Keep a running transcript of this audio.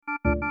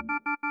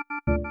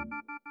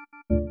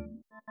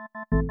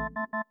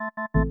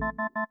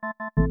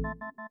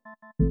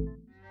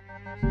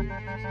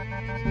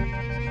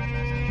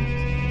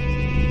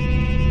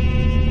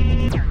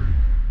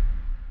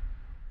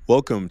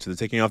Welcome to the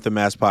Taking Off the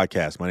Mask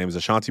podcast. My name is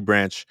Ashanti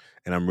Branch,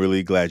 and I'm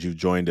really glad you've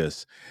joined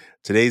us.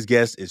 Today's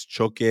guest is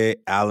Choque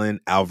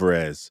Allen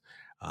Alvarez.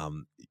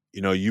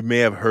 You may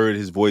have heard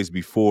his voice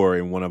before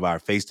in one of our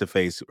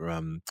face-to-face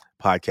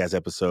podcast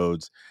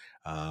episodes.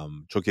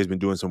 Choque has been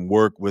doing some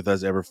work with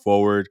us ever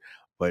forward,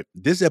 but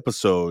this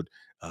episode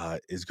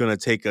is going to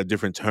take a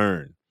different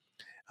turn.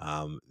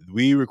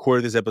 We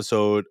recorded this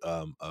episode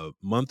a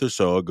month or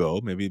so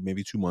ago,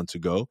 maybe 2 months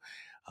ago.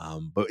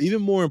 But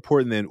even more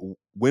important than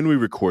when we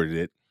recorded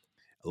it,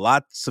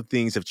 lots of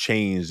things have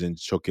changed in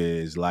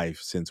Choque's life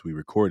since we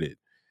recorded.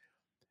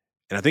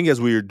 And I think as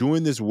we are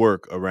doing this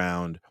work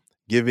around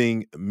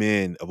giving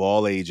men of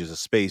all ages a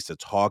space to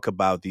talk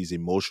about these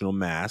emotional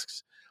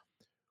masks,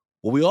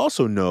 what we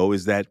also know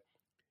is that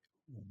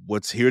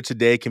what's here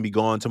today can be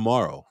gone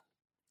tomorrow.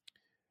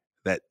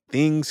 That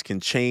things can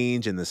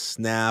change in the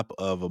snap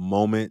of a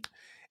moment,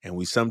 and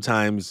we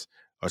sometimes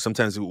are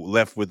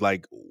left with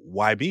like,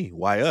 why me?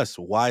 Why us?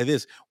 Why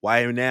this?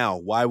 Why now?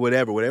 Why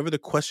whatever the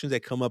questions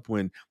that come up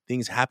when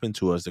things happen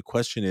to us, the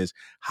question is,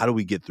 how do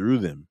we get through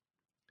them?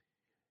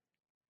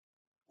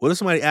 What if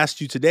somebody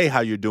asked you today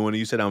how you're doing and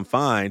you said I'm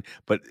fine,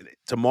 but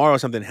tomorrow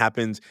something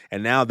happens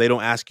and now they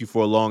don't ask you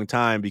for a long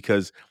time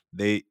because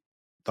they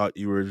thought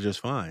you were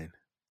just fine?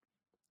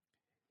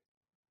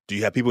 Do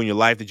you have people in your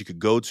life that you could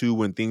go to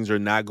when things are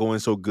not going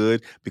so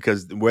good?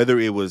 Because whether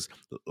it was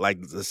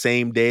like the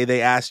same day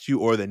they asked you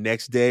or the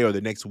next day or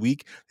the next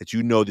week, that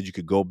you know that you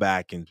could go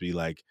back and be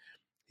like,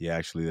 yeah,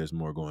 actually, there's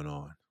more going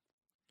on.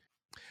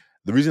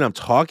 The reason I'm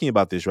talking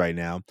about this right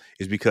now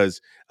is because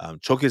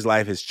Choque's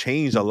life has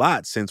changed a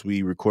lot since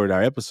we recorded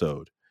our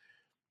episode.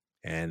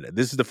 And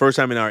this is the first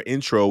time in our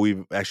intro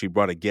we've actually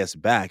brought a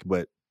guest back,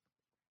 but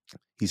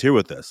he's here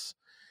with us.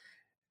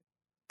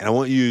 And I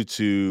want you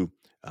to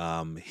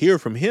hear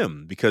from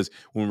him, because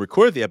when we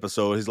recorded the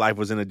episode, his life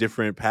was in a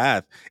different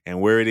path,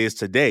 and where it is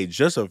today,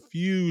 just a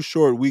few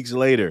short weeks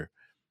later,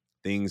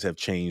 things have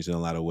changed in a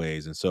lot of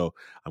ways. And so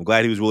I'm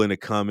glad he was willing to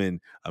come and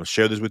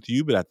share this with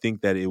you, but I think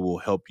that it will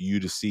help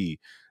you to see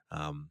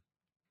that,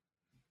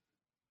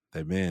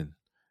 man,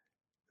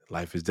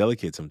 life is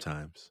delicate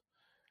sometimes.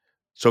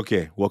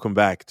 Choque, welcome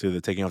back to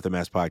the Taking Off the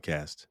Mask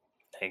podcast.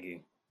 Thank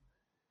you.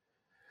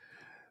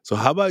 So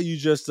how about you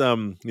just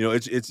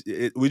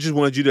we just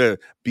wanted you to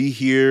be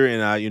here,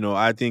 and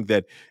I think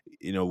that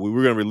we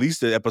were going to release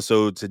the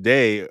episode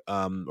today,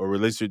 or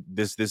release it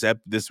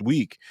this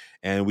week,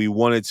 and we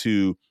wanted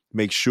to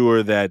make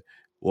sure that,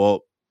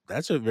 well,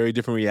 that's a very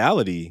different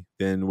reality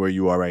than where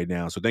you are right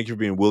now. So thank you for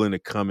being willing to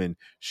come and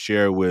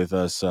share with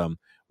us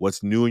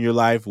what's new in your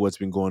life, what's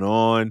been going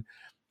on,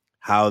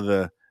 how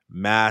the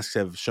masks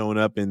have shown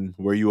up in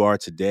where you are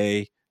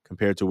today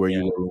compared to where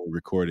you were when we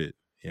recorded.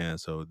 Yeah,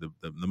 so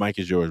the mic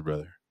is yours,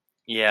 brother.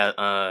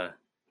 Yeah,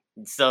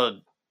 so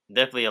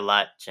definitely a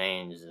lot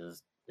changed.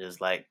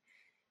 It's like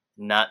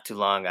not too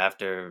long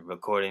after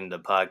recording the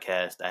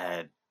podcast, I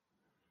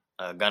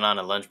had gone on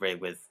a lunch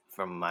break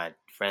from my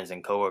friends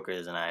and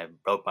coworkers, and I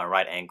broke my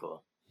right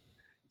ankle.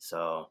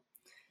 So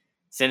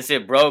since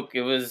it broke,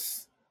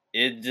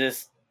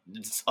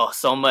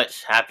 so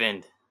much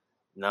happened.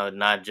 No,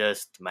 not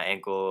just my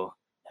ankle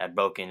had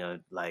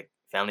broken. Like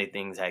family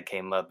things had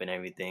came up and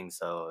everything.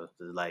 So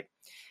it was like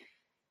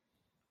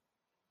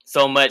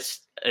so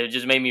much. It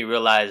just made me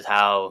realize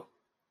how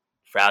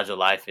fragile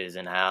life is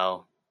and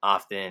how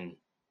often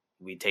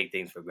we take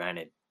things for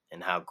granted,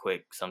 and how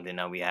quick something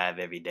that we have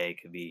every day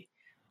could be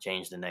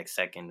changed the next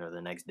second or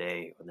the next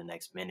day or the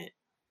next minute.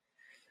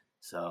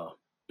 So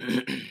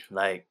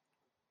like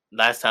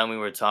last time we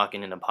were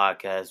talking in the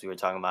podcast, we were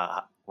talking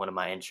about one of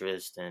my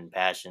interests and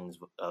passions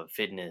of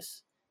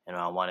fitness, and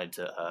I wanted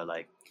to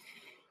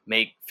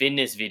make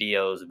fitness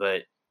videos,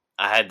 but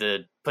I had to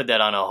put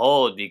that on a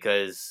hold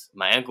because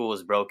my ankle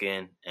was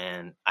broken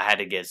and I had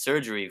to get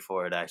surgery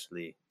for it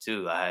actually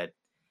too. I had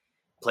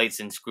plates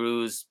and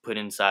screws put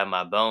inside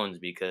my bones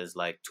because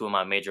like two of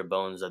my major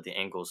bones of the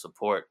ankle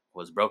support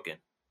was broken.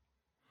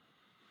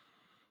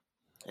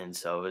 And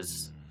so it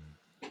was,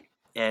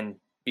 and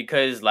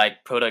because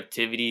like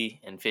productivity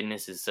and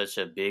fitness is such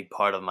a big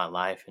part of my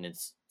life, and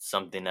it's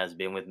something that's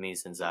been with me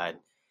since I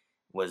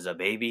was a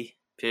baby,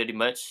 pretty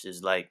much,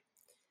 is like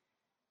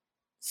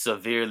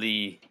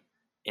severely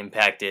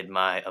impacted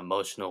my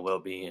emotional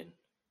well-being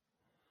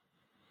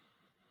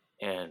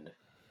and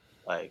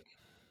like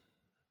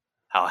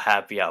how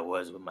happy I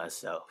was with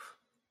myself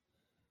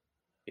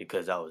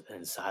because I was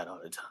inside all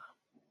the time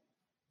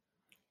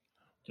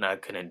and I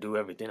couldn't do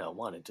everything I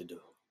wanted to do.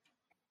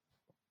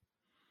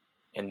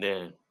 And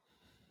then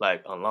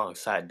like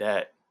alongside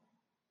that,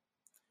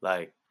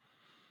 like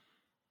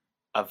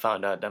I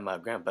found out that my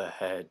grandpa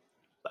had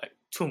like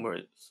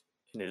tumors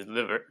in his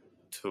liver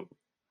too.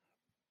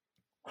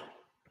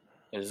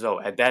 And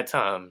so at that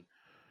time,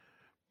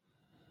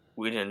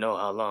 we didn't know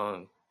how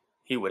long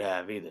he would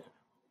have either,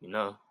 you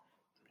know?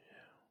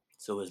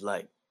 So it's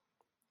like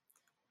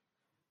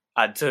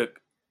I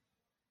took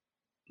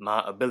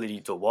my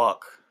ability to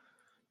walk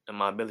and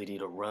my ability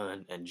to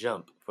run and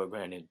jump for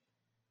granted.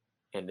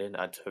 And then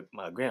I took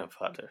my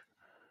grandfather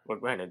for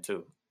granted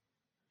too.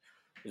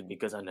 It's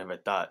because I never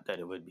thought that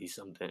it would be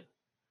something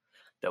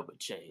that would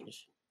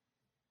change.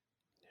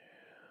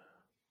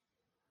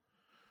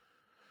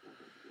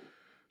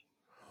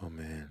 Oh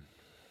man,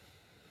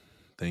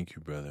 thank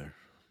you, brother.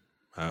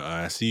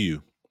 I see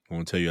you. I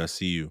want to tell you, I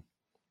see you.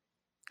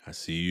 I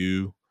see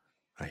you.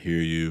 I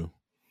hear you,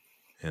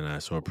 and I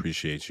so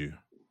appreciate you.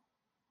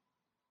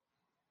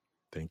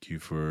 Thank you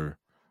for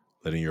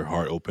letting your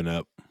heart open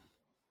up.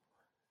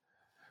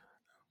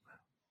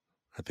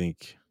 I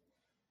think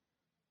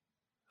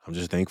I'm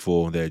just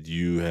thankful that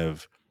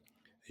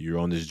you're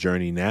on this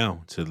journey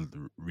now to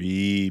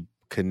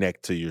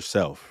reconnect to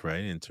yourself,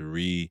 right? And to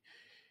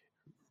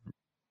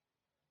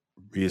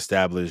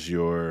reestablish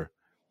your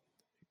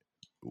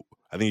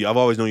I think I've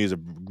always known you as a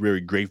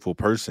very grateful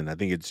person. I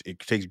think it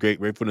takes great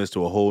gratefulness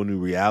to a whole new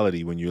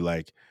reality when you're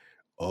like,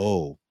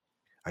 "Oh,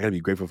 I got to be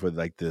grateful for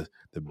like the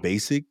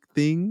basic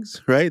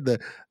things, right? The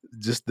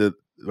just the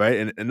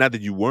right and not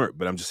that you weren't,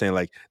 but I'm just saying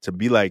like to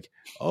be like,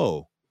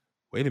 "Oh,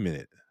 wait a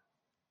minute.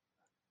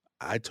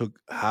 I took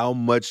how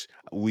much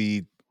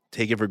we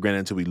take it for granted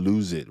until we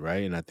lose it,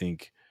 right?" And I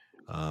think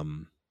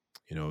um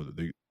you know,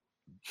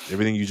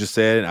 everything you just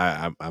said,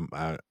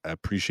 I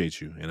appreciate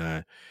you, and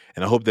I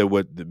hope that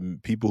what the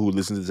people who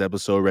listen to this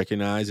episode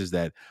recognize is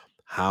that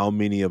how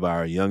many of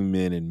our young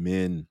men and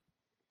men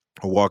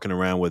are walking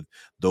around with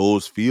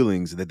those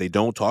feelings that they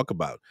don't talk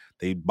about.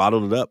 They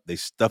bottle it up, they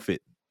stuff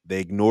it, they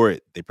ignore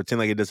it, they pretend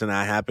like it doesn't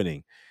not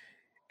happening,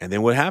 and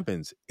then what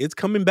happens? It's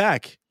coming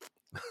back.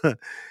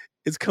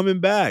 It's coming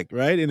back,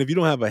 right? And if you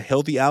don't have a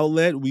healthy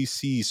outlet, we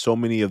see so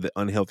many of the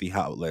unhealthy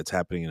outlets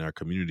happening in our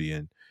community,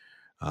 and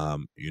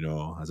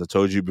as I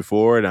told you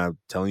before, and I'm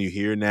telling you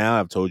here now,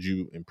 I've told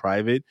you in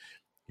private,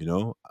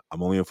 I'm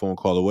only a phone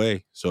call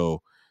away.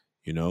 So,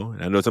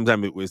 and I know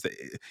sometimes it was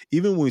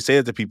even when we say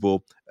it to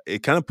people,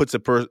 it kind of puts the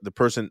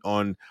person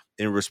on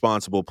in a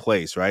responsible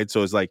place, right?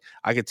 So it's like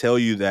I could tell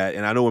you that,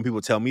 and I know when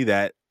people tell me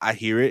that, I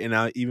hear it, and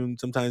I even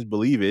sometimes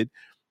believe it,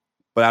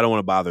 but I don't want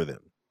to bother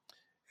them.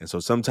 And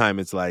so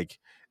sometimes it's like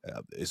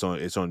it's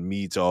on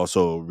me to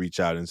also reach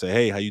out and say,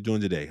 "Hey, how you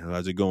doing today?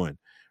 How's it going?"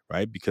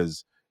 Right?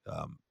 Because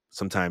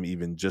sometimes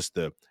even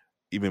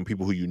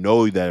people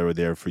who that are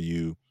there for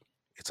you,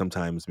 it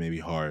sometimes may be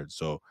hard.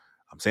 So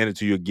I'm saying it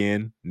to you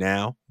again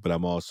now, but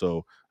I'm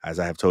also, as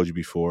I have told you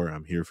before,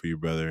 I'm here for you,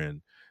 brother,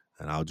 and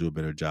I'll do a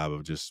better job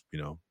of just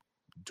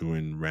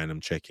doing random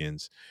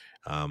check-ins.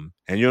 And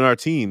you're on our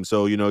team,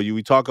 so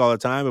we talk all the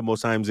time, but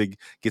most times it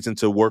gets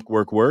into work,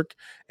 work, work.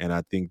 And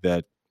I think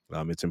that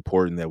it's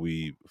important that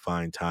we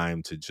find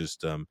time to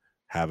just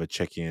have a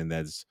check-in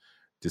that's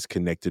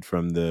disconnected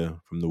from the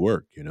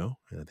work, and I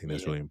think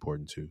that's Yeah. really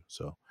important too.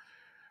 So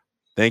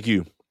thank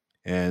you.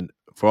 And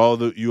for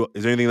all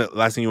is there anything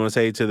last thing you want to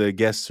say to the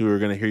guests who are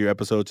going to hear your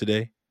episode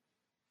today?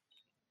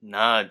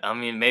 Nah, I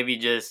mean, maybe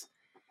just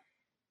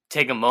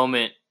take a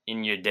moment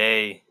in your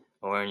day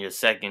or in your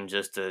second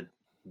just to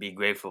be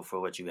grateful for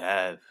what you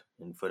have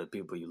and for the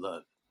people you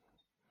love.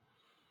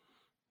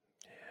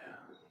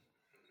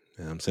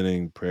 And I'm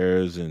sending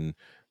prayers and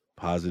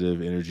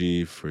positive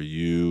energy for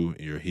you,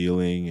 your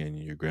healing, and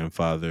your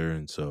grandfather.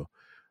 And so,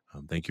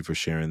 thank you for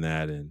sharing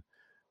that, and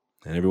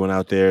everyone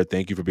out there,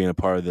 thank you for being a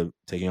part of the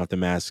Taking Off the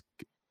Mask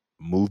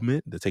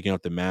movement, the Taking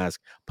Off the Mask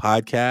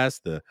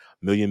podcast, the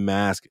Million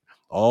Mask,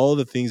 all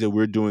the things that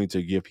we're doing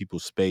to give people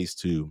space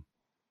to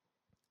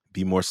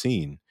be more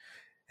seen.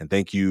 And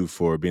thank you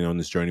for being on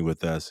this journey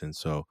with us. And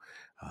so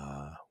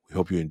we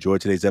hope you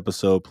enjoyed today's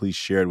episode. Please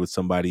share it with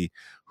somebody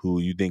who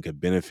you think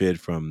could benefit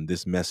from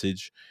this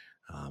message.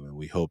 And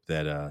we hope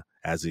that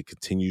as it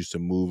continues to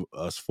move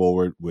us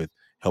forward with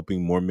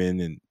helping more men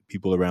and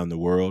people around the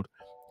world,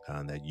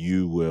 that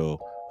you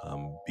will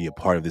be a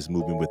part of this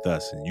movement with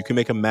us. And you can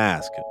make a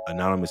mask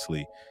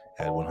anonymously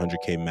at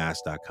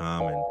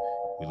 100kmask.com. And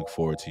we look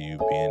forward to you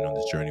being on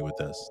this journey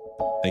with us.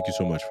 Thank you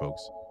so much,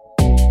 folks.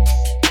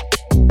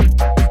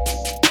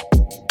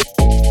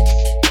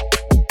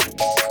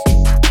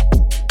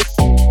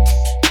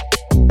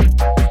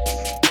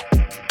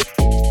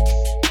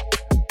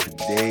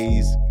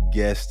 Today's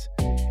guest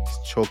is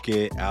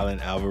Choque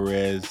Allen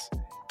Alvarez.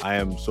 I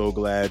am so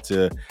glad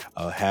to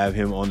have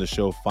him on the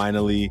show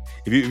finally.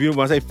 If you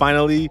want to say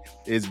finally,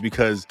 it's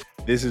because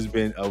this has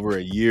been over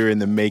a year in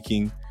the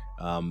making.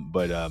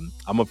 But I'm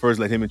going to first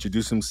let him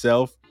introduce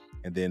himself,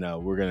 and then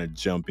we're going to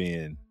jump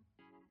in.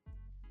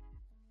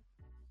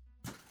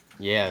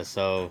 Yeah,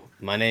 so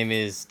my name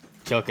is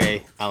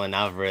Choque Allen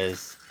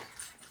Alvarez.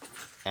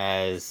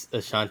 As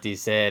Ashanti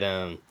said,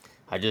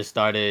 I just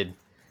started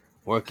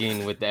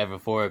working with the Ever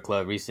Forward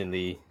Club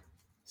recently,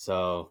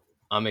 so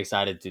I'm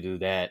excited to do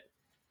that.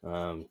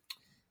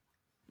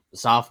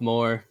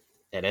 Sophomore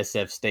at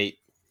SF State,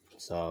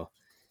 so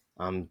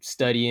I'm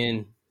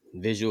studying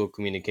visual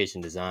communication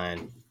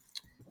design,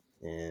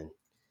 and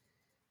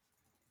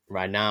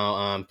right now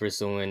I'm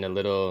pursuing a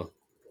little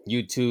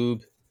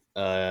YouTube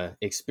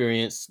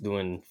experience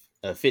doing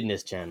a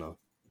fitness channel.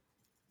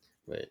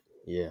 But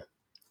yeah.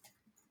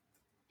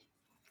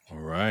 All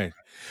right.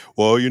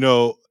 Well,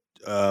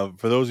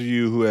 for those of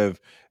you who have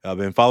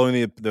been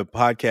following the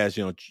podcast,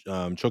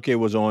 Choke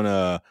was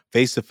on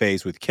Face to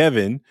Face with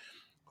Kevin,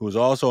 who was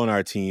also on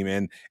our team,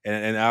 and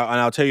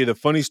I'll tell you the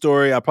funny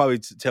story. I'll probably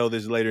tell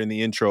this later in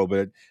the intro,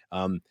 but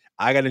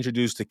I got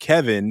introduced to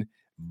Kevin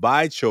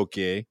by Choke,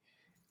 and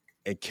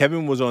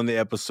Kevin was on the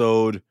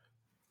episode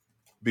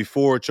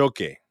before Choke.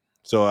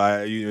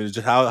 So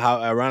just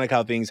how ironic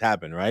how things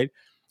happen, right?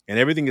 And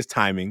everything is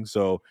timing.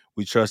 So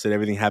we trust that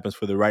everything happens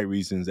for the right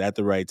reasons at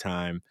the right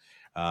time.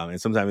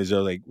 And sometimes it's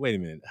just like, wait a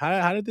minute,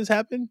 how did this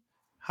happen?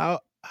 How?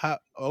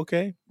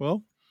 Okay,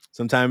 well,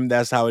 sometimes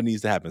that's how it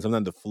needs to happen.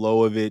 Sometimes the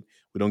flow of it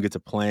we don't get to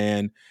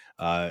plan.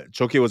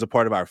 Choke was a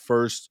part of our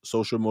first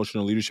Social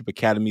Emotional Leadership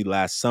Academy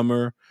last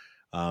summer.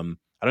 I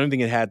don't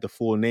think it had the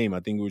full name.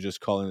 I think we were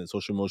just calling it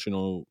Social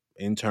Emotional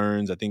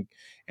Interns. I think,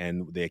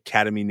 and the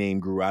academy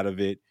name grew out of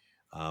it.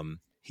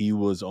 He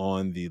was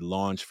on the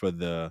launch for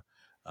the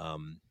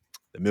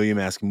Million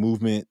Mask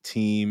Movement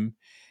team,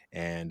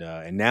 and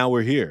now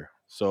we're here.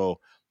 So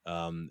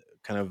kind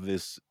of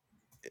this,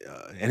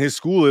 and his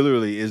school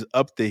literally is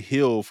up the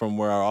hill from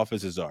where our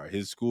offices are.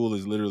 His school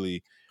is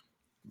literally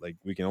like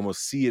we can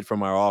almost see it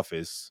from our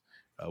office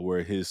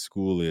where his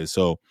school is.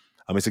 So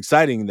it's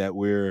exciting that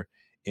we're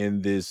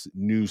in this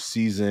new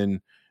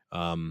season,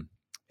 and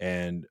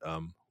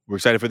we're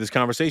excited for this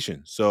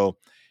conversation. So,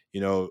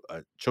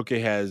 Choke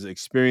has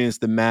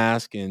experienced the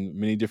mask in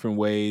many different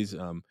ways.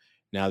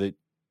 Now that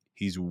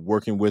he's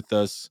working with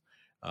us,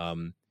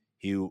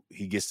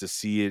 he gets to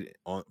see it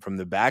from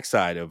the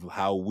backside of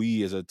how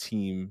we as a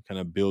team kind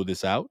of build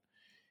this out.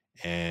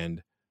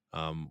 And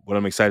what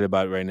I'm excited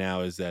about right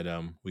now is that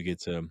we get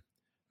to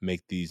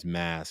make these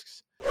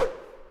masks.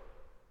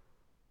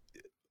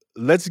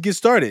 Let's get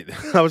started.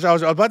 I was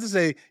about to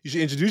say you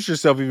should introduce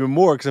yourself even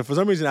more, because for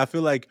some reason I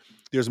feel like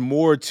there's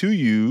more to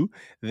you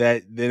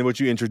than what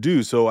you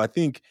introduce. So I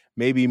think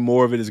maybe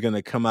more of it is going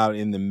to come out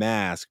in the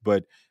mask.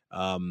 But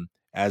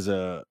as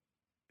a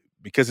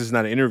because it's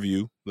not an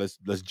interview, let's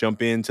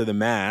jump into the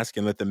mask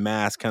and let the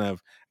mask kind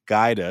of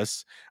guide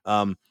us.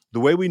 The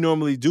way we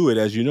normally do it,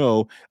 as you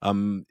know,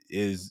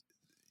 is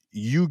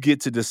you get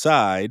to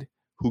decide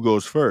who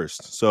goes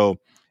first. So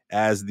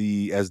as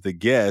the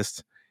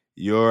guest,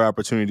 your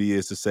opportunity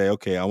is to say,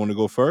 okay, I want to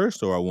go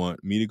first, or I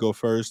want me to go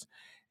first.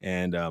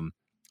 And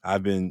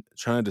I've been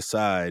trying to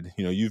decide,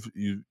 you've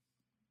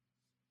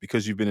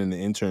because you've been in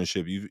the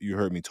internship, you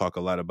heard me talk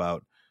a lot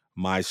about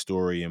my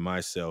story and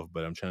myself,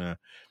 but I'm trying to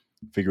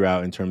figure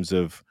out in terms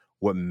of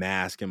what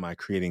mask am I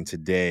creating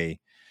today,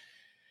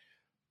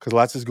 because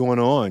lots is going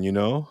on.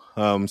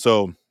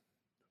 So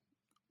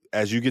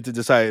as you get to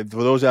decide,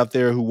 for those out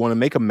there who want to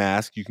make a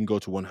mask, you can go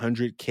to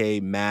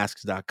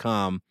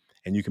 100kmasks.com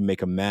and you can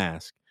make a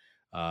mask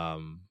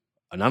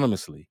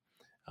anonymously.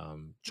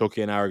 Choke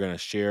and I are going to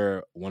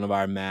share one of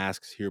our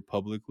masks here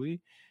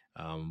publicly,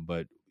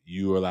 but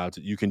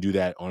you can do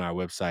that on our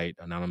website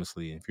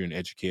anonymously. If you're an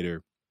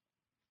educator,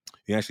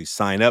 you can actually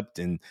sign up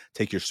and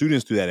take your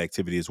students through that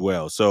activity as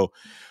well. So,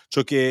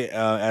 Choke,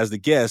 as the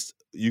guest,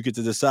 you get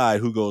to decide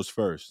who goes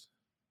first.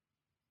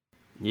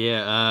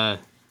 Yeah,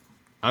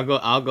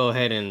 I'll go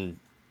ahead and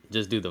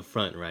just do the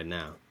front right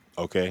now.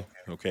 Okay,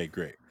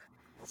 great.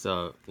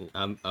 So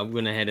I'm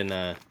going ahead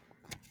and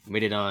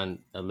made it on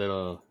a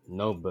little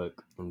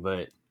notebook,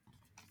 but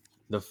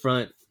the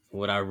front,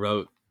 what I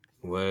wrote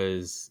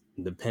was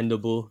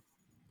dependable,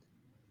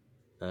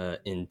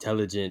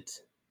 intelligent,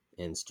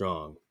 and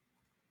strong.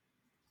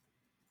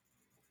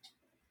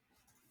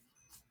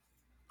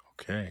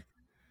 Okay.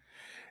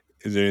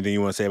 Is there anything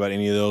you want to say about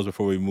any of those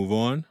before we move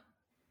on?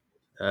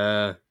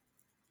 I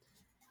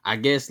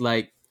guess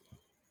like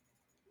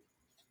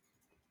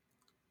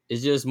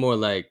it's just more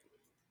like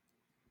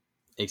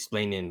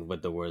explaining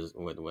what the words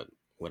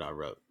what I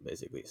wrote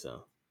basically.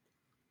 So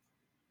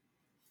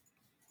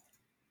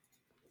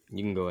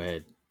you can go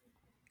ahead.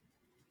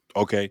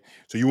 Okay.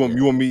 So you want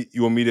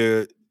me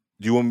to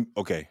do you want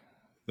okay.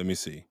 Let me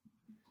see.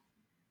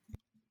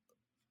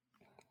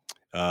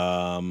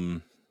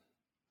 Um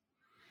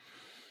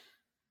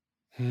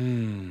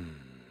hmm.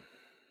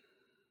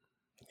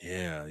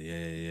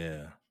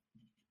 Yeah.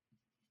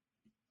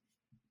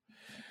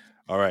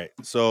 All right.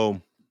 So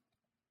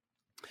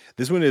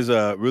this one is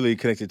really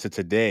connected to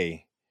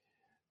today.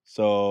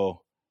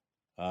 So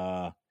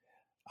I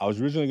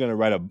was originally going to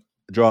write a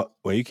draw.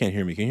 Well, you can't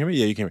hear me. Can you hear me?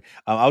 Yeah, you can hear me.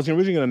 I was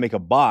originally going to make a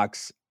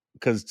box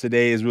because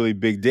today is really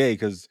big day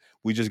because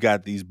we just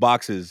got these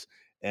boxes,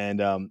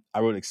 and I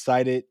wrote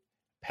excited,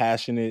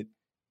 passionate,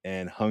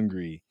 and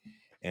hungry.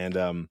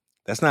 And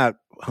that's not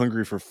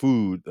hungry for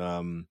food.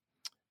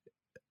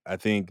 I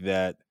think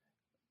that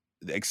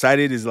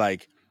excited is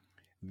like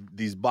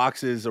these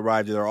boxes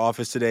arrived at our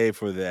office today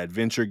for the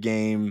adventure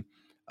game.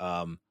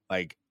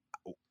 Like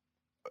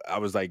I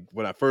was like,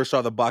 when I first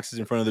saw the boxes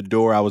in front of the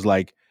door, I was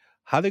like,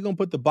 how are they gonna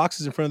put the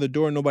boxes in front of the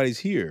door and nobody's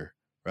here,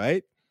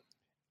 right?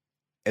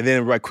 And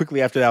then right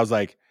quickly after that, I was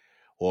like,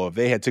 or if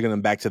they had taken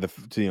them back to the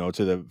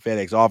to the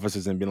FedEx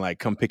offices and been like,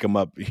 "Come pick them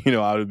up,"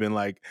 I would have been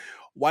like,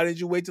 "Why did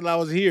you wait till I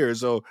was here?"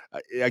 So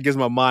I guess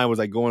my mind was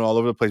like going all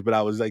over the place, but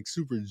I was like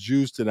super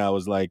juiced, and I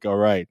was like, "All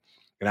right."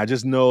 And I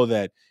just know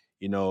that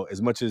as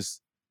much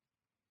as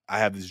I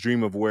have this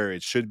dream of where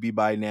it should be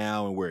by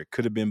now and where it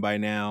could have been by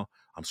now,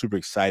 I'm super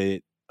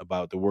excited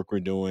about the work we're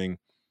doing.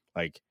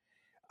 Like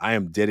I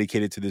am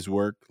dedicated to this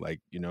work.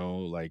 Like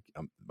like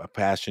I'm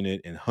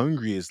passionate and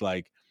hungry. Is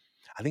like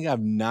I think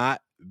I've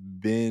not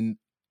been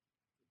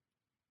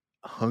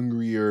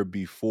hungrier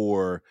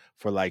before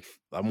for like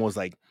almost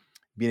like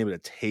being able to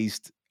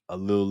taste a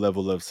little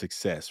level of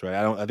success, right?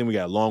 I think we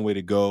got a long way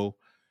to go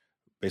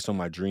based on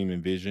my dream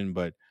and vision,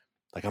 but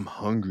like I'm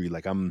hungry.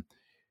 Like I'm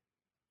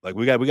like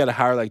we got to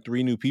hire like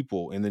 3 new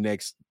people in the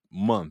next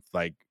month.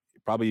 Like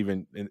probably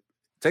even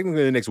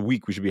technically the next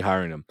week we should be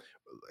hiring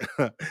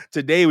them.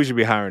 Today we should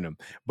be hiring them.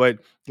 But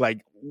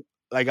like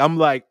I'm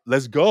like,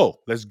 let's go.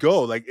 Let's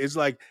go. Like it's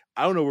like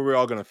I don't know where we're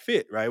all gonna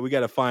fit, right? We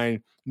gotta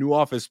find new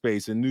office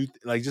space and new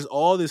like just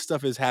all this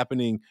stuff is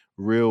happening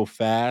real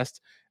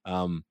fast.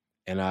 And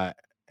I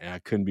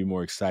couldn't be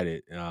more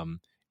excited. And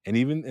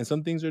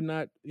some things are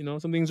not,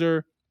 some things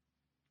are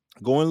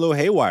going a little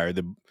haywire.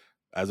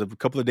 As of a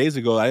couple of days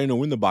ago, I didn't know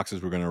when the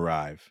boxes were gonna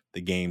arrive,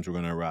 the games were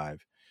gonna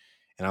arrive.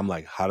 And I'm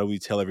like, how do we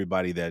tell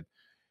everybody that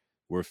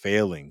we're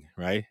failing,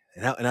 right?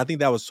 And I think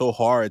that was so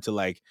hard to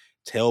like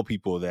tell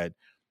people that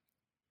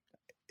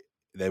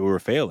we were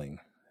failing.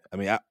 I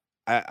mean,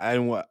 I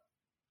didn't want.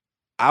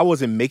 I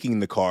wasn't making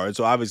the cards,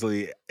 so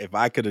obviously, if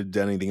I could have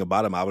done anything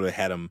about them, I would have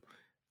had them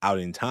out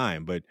in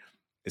time. But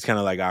it's kind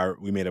of like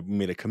we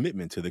made a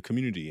commitment to the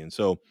community, and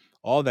so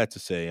all that to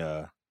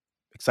say,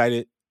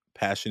 excited,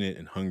 passionate,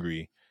 and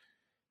hungry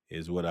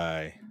is what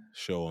I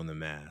show on the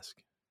mask,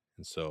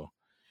 and so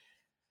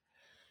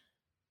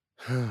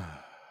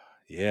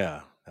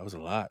yeah, that was a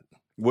lot.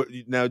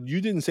 Now?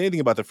 You didn't say anything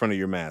about the front of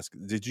your mask.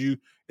 Did you?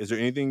 Is there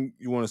anything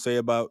you want to say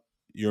about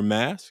your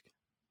mask?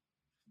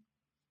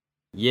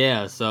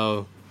 Yeah,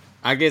 so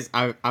I guess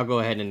I'll go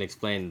ahead and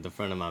explain the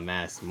front of my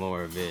mask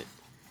more of it.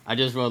 I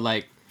just wrote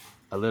like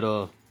a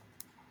little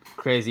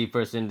crazy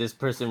person. This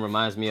person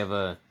reminds me of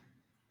a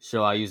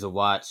show I used to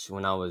watch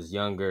when I was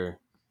younger.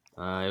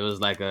 It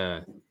was like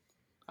I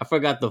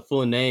forgot the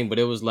full name, but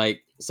it was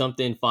like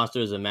something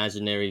Foster's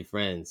Imaginary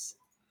Friends.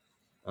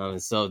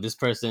 So this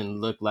person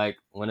looked like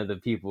one of the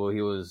people.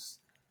 He was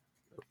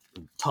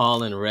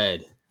tall and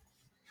red,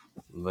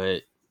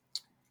 but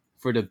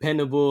for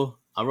dependable,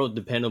 I wrote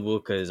dependable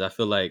because I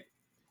feel like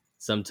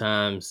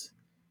sometimes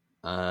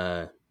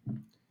uh,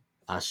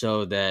 I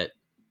show that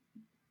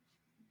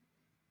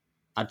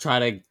I try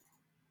to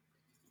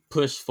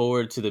push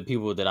forward to the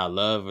people that I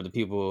love or the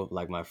people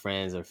like my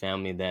friends or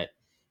family that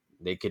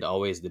they could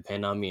always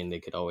depend on me and they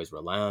could always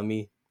rely on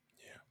me.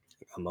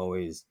 I'm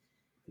always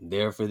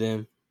there for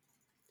them.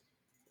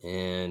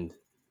 And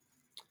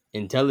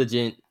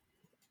intelligent,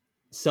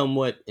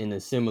 somewhat in a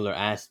similar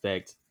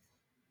aspect,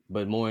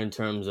 but more in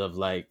terms of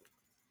like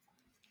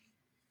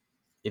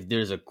if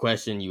there's a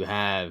question you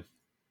have,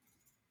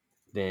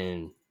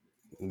 then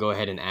go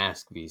ahead and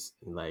ask these.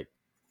 Like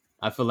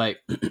I feel like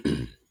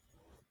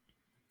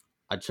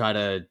I try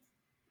to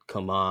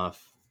come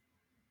off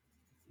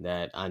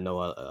that I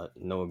know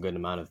a good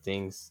amount of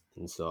things,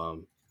 and so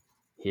I'm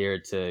here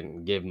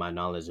to give my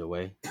knowledge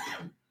away.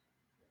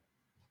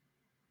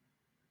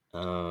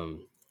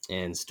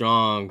 And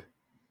strong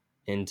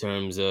in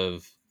terms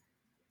of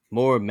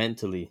more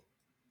mentally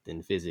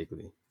than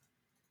physically.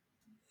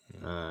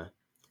 Uh,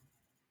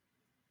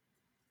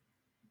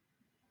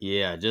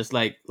 yeah, just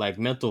like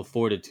mental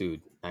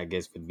fortitude, I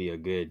guess would be a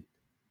good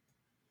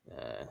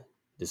uh,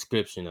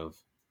 description of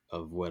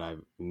what I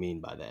mean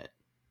by that.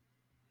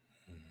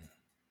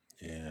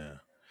 Yeah.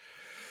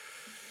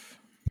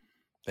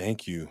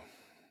 Thank you.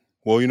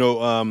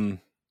 Well,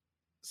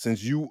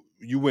 since you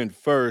went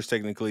first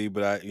technically,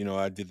 but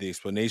I did the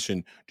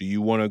explanation. Do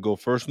you want to go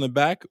first on the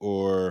back,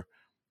 or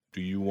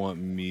do you want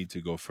me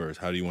to go first?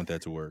 How do you want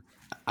that to work?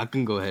 I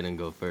can go ahead and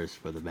go first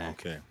for the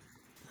back.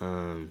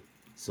 Okay.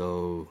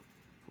 So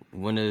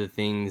one of the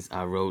things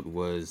I wrote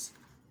was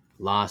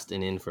lost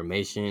in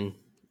information,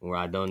 where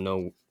I don't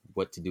know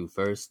what to do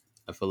first.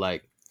 I feel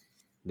like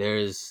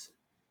there's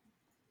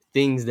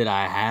things that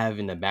I have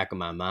in the back of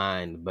my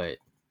mind, but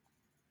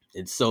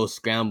it's so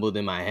scrambled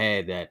in my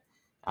head that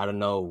I don't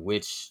know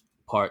which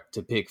part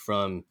to pick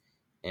from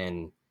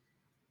and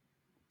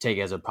take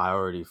as a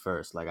priority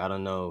first. Like I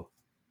don't know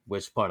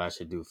which part I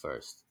should do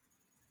first.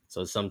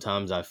 So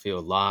sometimes I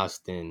feel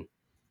lost in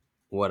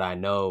what I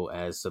know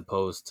as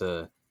opposed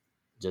to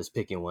just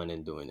picking one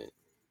and doing it.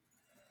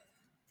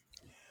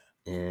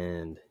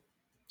 And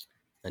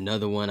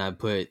another one I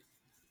put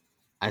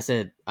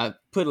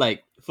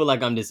like feel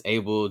like I'm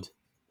disabled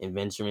in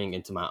venturing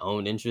into my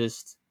own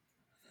interest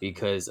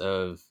because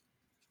of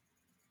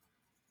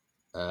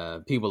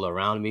people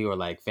around me or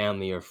like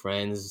family or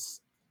friends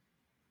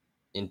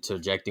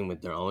interjecting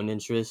with their own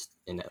interest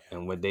and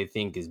what they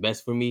think is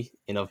best for me.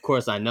 And of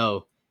course, I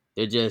know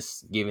they're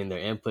just giving their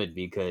input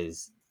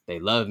because they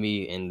love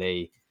me and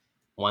they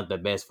want the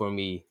best for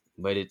me,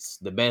 but it's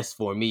the best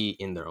for me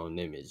in their own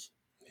image.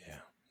 Yeah.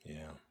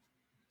 Yeah.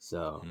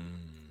 So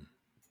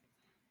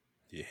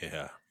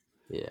Yeah.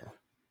 yeah.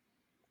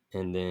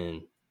 And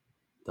then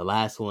the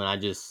last one, I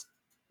just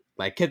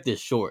like kept it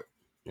short,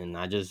 and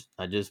I just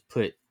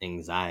put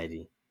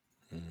anxiety.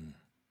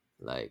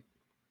 Like,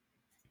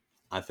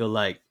 I feel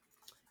like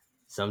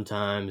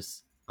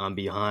sometimes I'm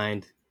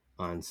behind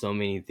on so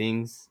many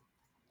things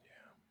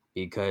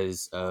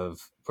because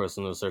of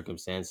personal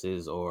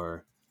circumstances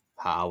or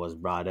how I was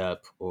brought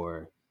up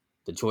or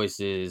the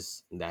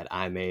choices that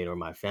I made or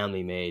my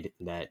family made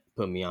that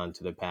put me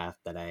onto the path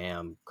that I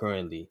am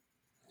currently.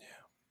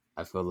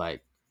 I feel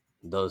like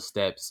those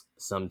steps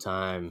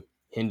sometimes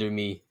hinder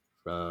me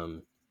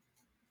from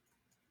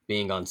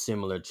being on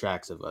similar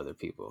tracks of other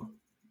people.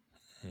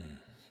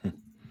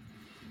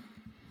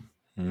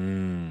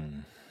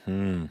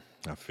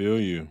 I feel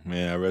you,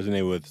 man. I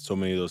resonate with so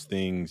many of those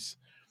things.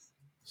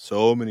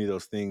 So many of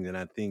those things. And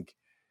I think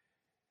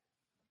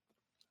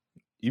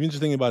even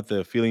just thinking about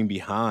the feeling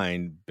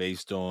behind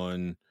based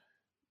on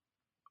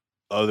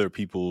other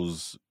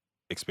people's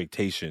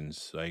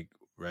expectations, like,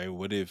 right?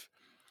 What if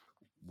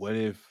what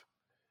if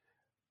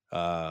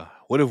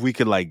we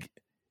could like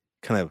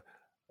kind of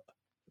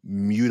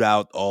mute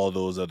out all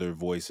those other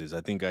voices?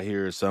 I think I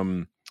hear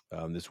some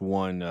this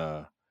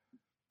one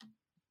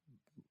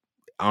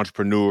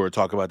entrepreneur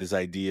talk about this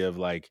idea of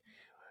like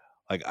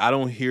I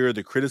don't hear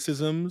the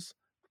criticisms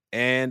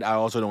and I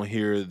also don't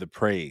hear the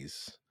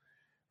praise,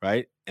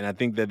 right? And I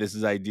think that this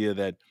is idea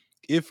that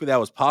if that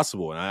was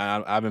possible, and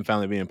I haven't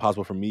found it being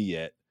possible for me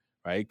yet,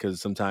 right?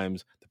 Because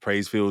sometimes the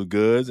praise feels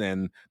good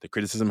and the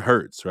criticism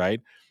hurts, right?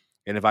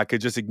 And if I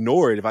could just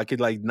ignore it, if I could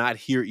like not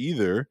hear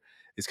either,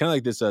 it's kind of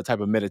like this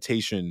type of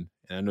meditation.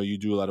 And I know you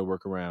do a lot of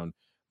work around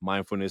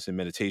mindfulness and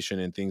meditation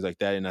and things like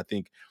that. And I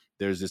think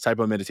there's this type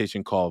of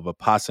meditation called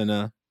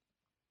Vipassana,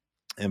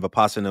 and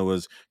Vipassana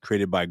was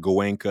created by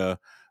Goenka,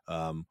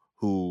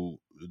 who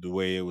the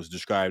way it was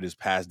described is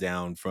passed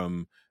down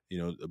from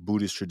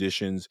Buddhist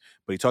traditions.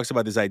 But he talks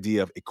about this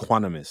idea of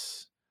equanimity.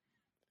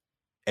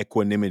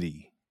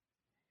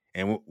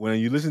 And when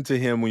you listen to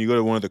him, when you go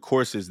to one of the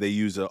courses, they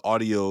use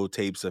audio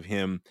tapes of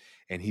him,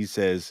 and he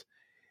says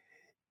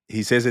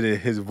it in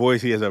his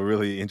voice. He has a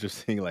really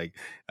interesting like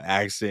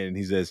accent. And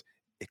he says,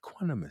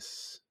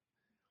 "Equanimous,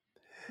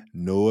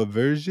 no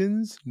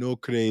aversions, no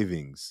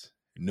cravings,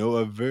 no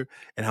aver."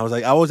 And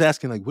I was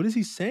asking like, what is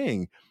he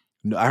saying?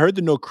 No, I heard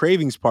the no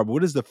cravings part, but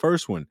what is the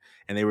first one?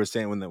 And they were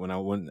saying when I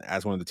went and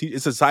asked one of the teachers,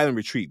 it's a silent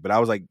retreat. But I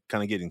was like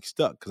kind of getting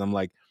stuck because I'm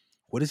like,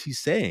 what is he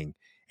saying?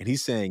 And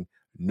he's saying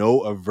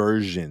no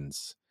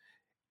aversions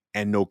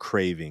and no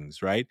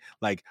cravings, right?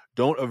 Like,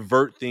 don't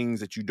avert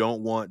things that you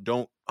don't want.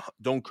 Don't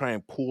try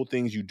and pull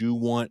things you do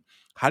want.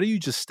 How do you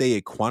just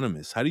stay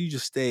equanimous? How do you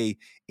just stay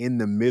in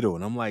the middle?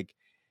 And I'm like,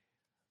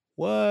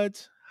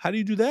 what? How do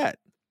you do that?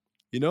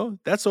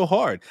 That's so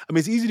hard. I mean,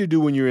 it's easy to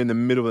do when you're in the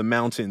middle of the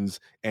mountains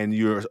and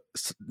you're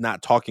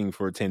not talking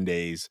for 10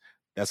 days.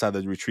 That's how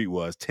the retreat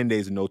was. 10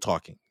 days of no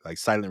talking, like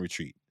silent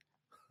retreat.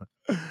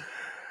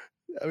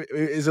 I mean,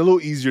 it's a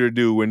little easier to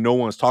do when no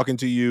one's talking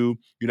to you.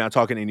 You're not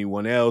talking to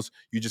anyone else.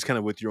 You're just kind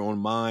of with your own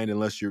mind,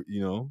 unless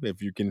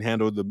if you can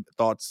handle the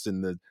thoughts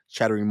and the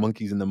chattering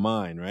monkeys in the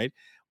mind, right?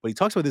 But he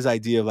talks about this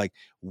idea of like,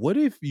 what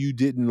if you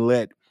didn't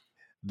let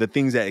the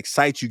things that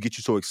excite you get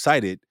you so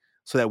excited,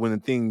 so that when the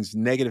things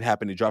negative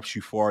happen, it drops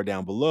you far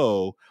down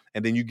below,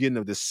 and then you get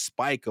into this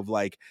spike of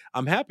like,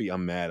 I'm happy,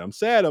 I'm mad, I'm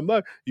sad, I'm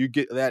not. You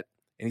get that,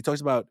 and he talks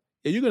about,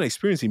 yeah, you're gonna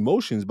experience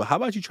emotions, but how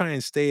about you try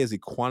and stay as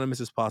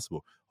equanimous as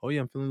possible? Oh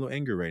yeah, I'm feeling a little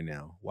anger right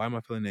now. Why am I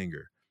feeling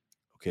anger?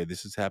 Okay,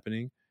 this is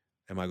happening.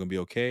 Am I gonna be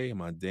okay?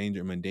 Am I in danger?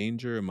 Am I in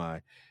danger?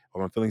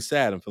 Or I'm feeling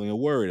sad. I'm feeling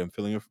worried. I'm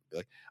feeling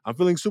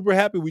super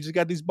happy. We just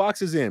got these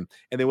boxes in,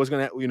 and then what's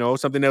gonna,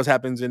 something else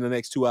happens in the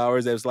next 2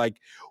 hours. That's like,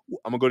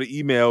 I'm gonna go to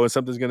email and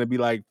something's gonna be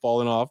like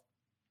falling off.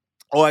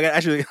 Oh, I got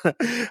actually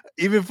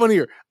even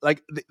funnier.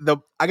 Like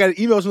I got an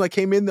email when I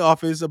came in the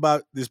office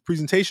about this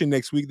presentation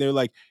next week. They're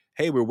like,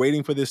 "Hey, we're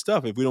waiting for this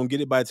stuff. If we don't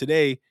get it by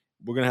today,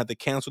 we're gonna have to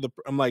cancel the."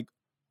 I'm like,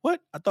 "What?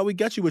 I thought we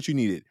got you what you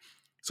needed."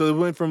 So it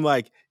went from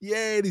like,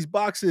 "Yay, these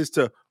boxes,"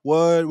 to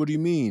 "What? What do you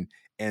mean?"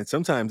 And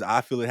sometimes I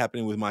feel it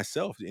happening with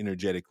myself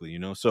energetically.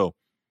 So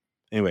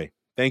anyway,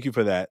 thank you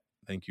for that.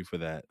 Thank you for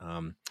that.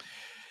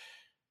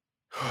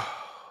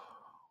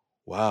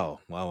 Wow.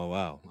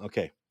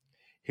 Okay.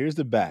 Here's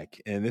the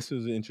back, and this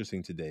was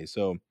interesting today.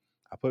 So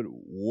I put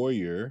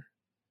warrior,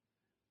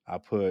 I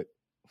put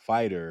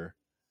fighter,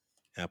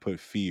 and I put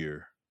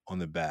fear on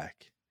the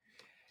back.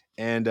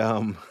 And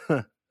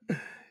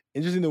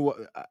interesting.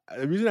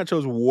 The reason I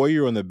chose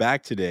warrior on the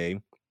back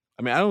today,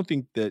 I mean, I don't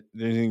think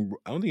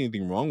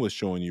anything wrong with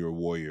showing you're a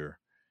warrior.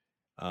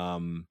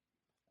 Um,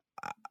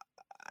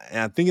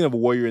 and I'm thinking of a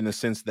warrior in the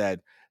sense that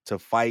to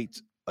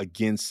fight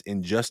against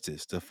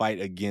injustice, to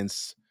fight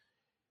against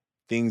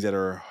things that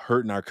are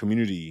hurting our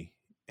community,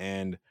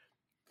 and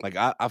like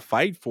I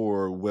fight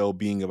for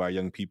well-being of our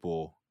young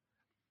people,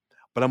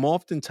 but I'm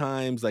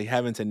oftentimes like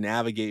having to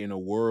navigate in a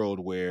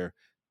world where,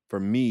 for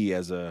me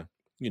as a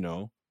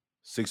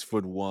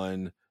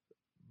 6'1",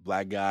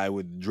 black guy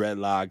with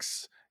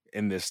dreadlocks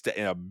in this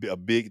in a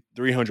big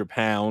 300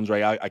 pounds,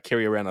 right? I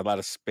carry around a lot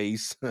of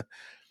space.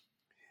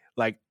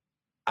 Like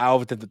I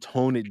always have to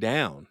tone it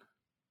down.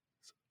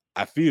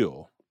 I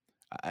feel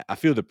I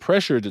feel the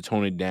pressure to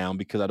tone it down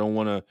because I don't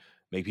want to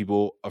make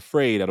people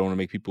afraid. I don't want to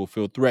make people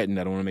feel threatened.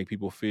 I don't want to make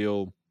people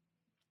feel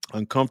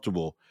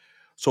uncomfortable.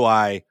 So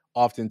I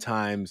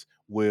oftentimes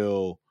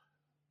will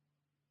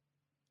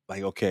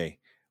like, okay,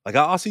 like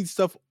I'll see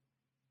stuff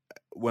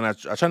when I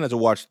try not to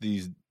watch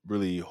these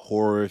really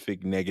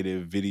horrific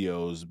negative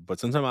videos, but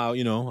sometimes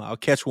I'll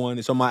catch one.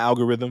 It's on my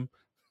algorithm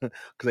because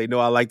they know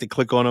I like to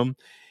click on them,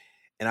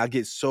 and I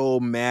get so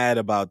mad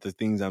about the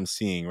things I'm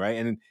seeing, right?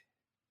 And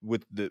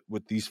with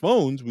these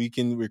phones, we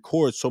can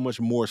record so much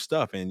more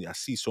stuff, and I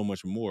see so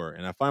much more,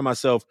 and I find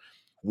myself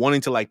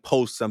wanting to like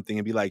post something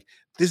and be like,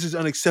 "This is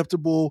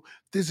unacceptable.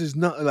 This is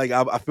not like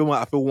I feel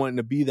wanting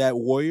to be that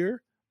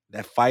warrior,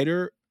 that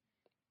fighter."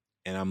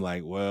 And I'm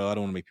like, well, I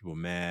don't want to make people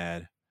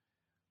mad.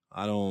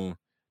 I don't.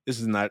 This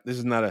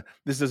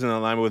doesn't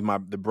align with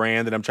the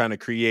brand that I'm trying to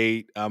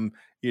create.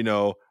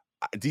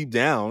 Deep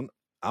down,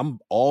 I'm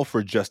all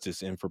for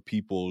justice and for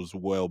people's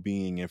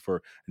well-being and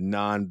for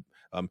non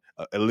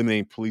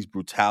eliminating police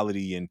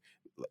brutality and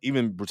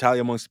even brutality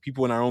amongst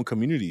people in our own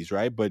communities,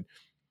 right? But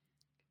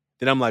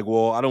then I'm like,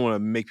 well, I don't want to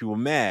make people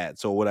mad.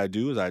 So what I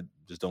do is I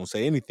just don't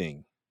say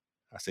anything.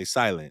 I stay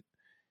silent.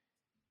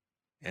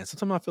 And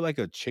sometimes I feel like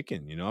a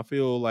chicken, I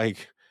feel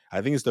like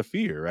I think it's the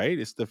fear, right?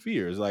 It's the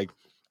fear. It's like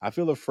I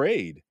feel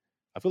afraid.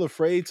 I feel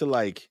afraid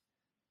to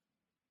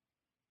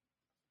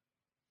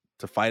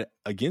fight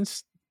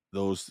against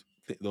those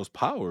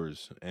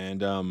powers.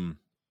 And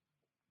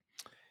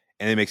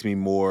it makes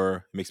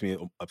me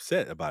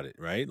upset about it,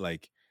 right?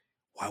 Like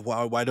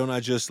why don't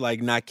I just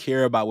like not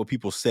care about what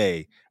people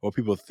say, what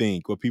people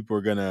think, what people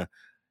are gonna,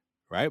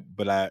 right?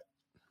 But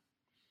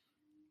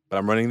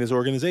I'm running this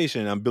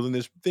organization, I'm building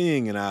this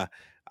thing, and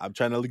I'm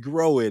trying to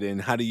grow it.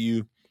 And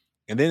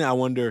and then I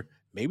wonder,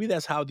 maybe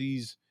that's how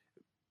these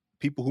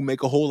people who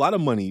make a whole lot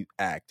of money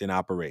act and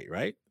operate,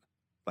 right?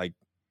 Like,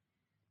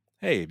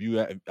 hey, we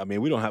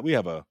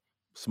have a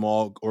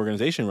small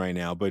organization right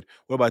now, but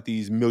what about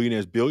these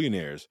millionaires,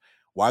 billionaires?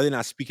 Why are they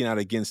not speaking out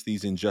against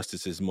these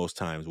injustices most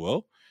times?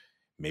 Well,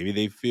 maybe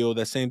they feel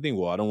that same thing.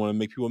 Well, I don't want to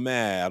make people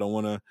mad. I don't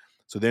want to.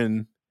 So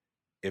then,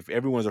 if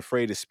everyone's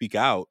afraid to speak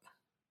out,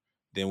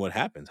 then what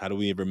happens? How do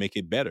we ever make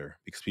it better?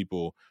 Because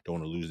people don't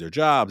want to lose their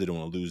jobs. They don't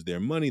want to lose their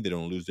money. They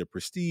don't want to lose their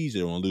prestige.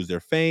 They don't want to lose their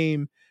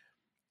fame.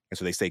 And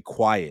so they stay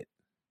quiet.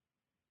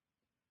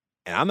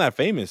 And I'm not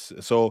famous.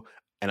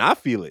 And I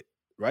feel it,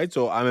 right?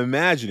 So I'm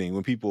imagining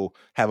when people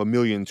have 1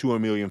 million, 2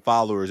 million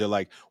followers, they're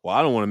like, well,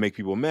 I don't want to make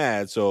people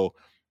mad. So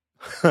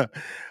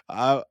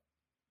I,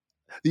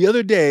 the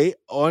other day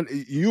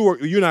you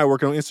and I are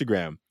working on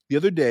Instagram. The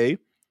other day,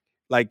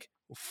 like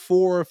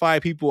 4 or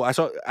 5 people I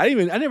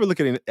never look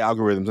at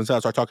algorithms until I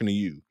start talking to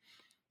you.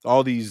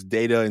 All these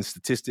data and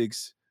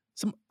statistics.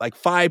 Some like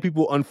 5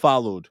 people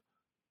unfollowed.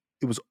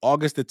 It was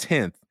August the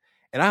 10th.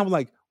 And I'm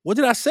like, what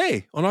did I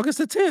say on August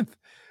the 10th?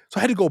 So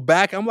I had to go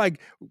back. I'm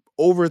like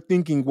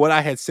overthinking what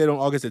I had said on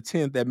August the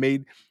 10th that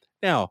made.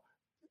 Now,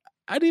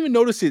 I didn't even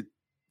notice it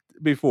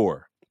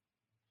before.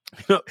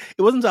 It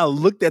wasn't until I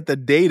looked at the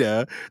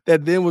data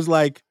that then was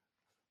like,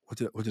 what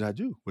did I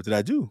do? What did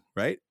I do?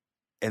 Right?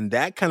 And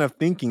that kind of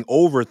thinking,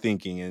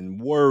 overthinking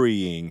and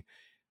worrying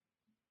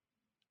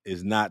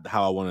is not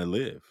how I want to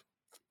live.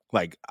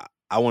 Like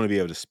I want to be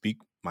able to speak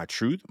my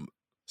truth,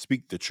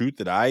 speak the truth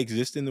that I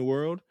exist in the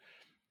world.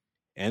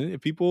 And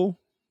if people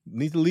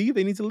need to leave,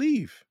 they need to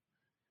leave.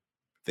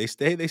 If they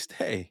stay, they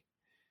stay.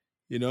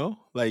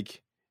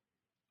 Like.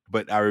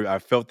 But I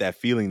felt that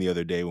feeling the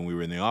other day when we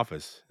were in the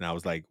office, and I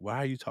was like, "Why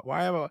are you talking?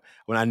 Why?"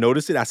 When I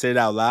noticed it, I said it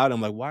out loud. I'm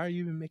like, "Why are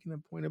you even making a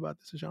point about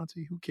this,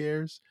 Ashanti? Who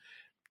cares?"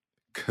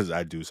 Because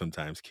I do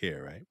sometimes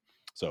care, right?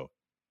 So,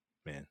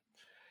 man,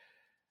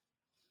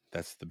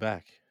 that's the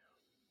back.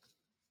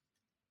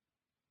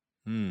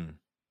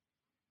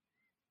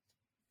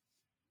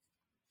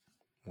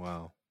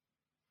 Wow.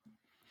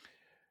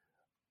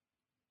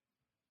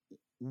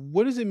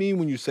 What does it mean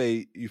when you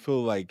say you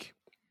feel like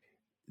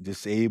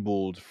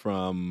disabled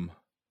from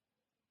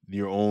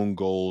your own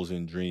goals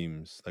and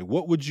dreams? Like,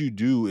 what would you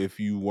do if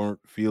you weren't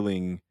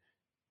feeling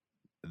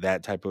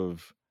that type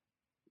of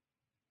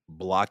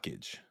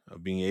blockage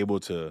of being able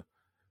to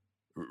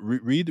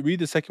read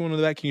the second one on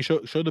the back? Can you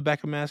show the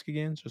back of mask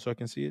again, just so I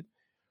can see it?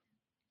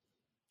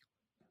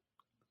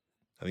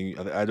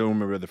 I don't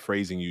remember the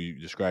phrasing you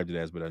described it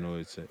as, but I know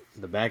it's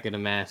the back of the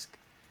mask.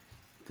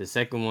 The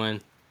second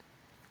one,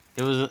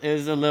 it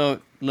was a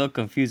little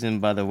confusing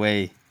by the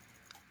way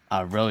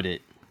I wrote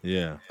it.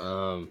 Yeah.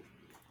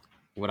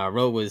 What I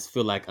wrote was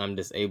feel like I'm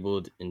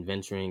disabled in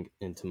venturing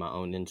into my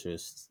own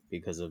interests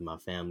because of my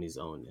family's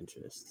own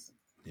interests.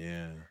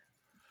 Yeah.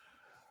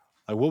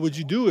 Like, what would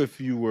you do if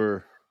you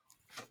were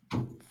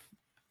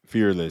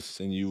fearless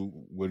and you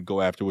would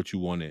go after what you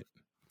wanted?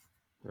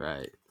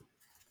 Right.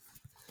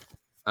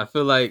 I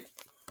feel like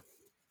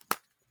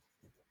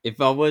if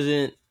I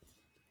wasn't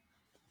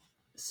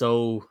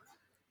so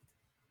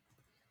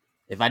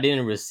if I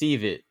didn't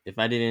receive it, if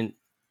I didn't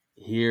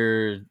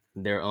hear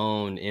their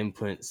own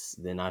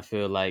inputs, then I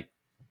feel like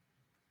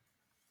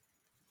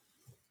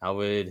I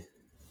would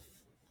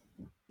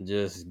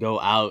just go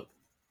out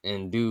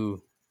and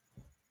do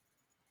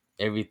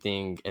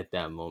everything at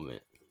that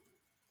moment.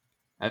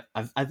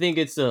 I think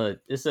it's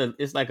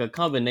like a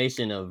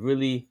combination of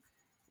really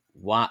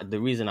why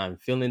the reason I'm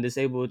feeling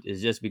disabled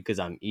is just because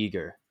I'm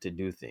eager to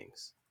do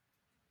things.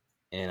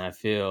 And I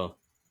feel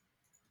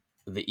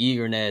the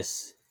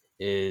eagerness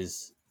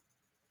is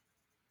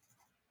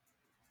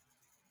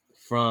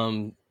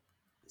from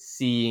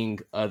seeing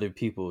other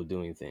people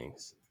doing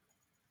things.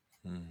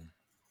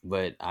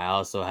 But I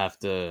also have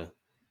to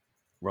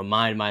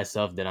remind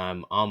myself that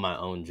I'm on my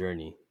own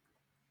journey.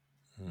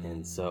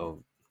 And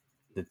so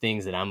the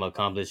things that I'm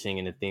accomplishing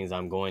and the things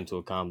I'm going to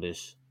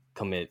accomplish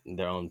come at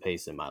their own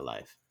pace in my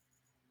life.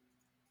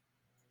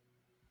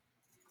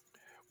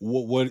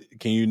 What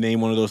can you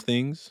name one of those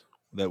things?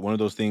 That one of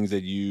those things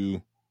that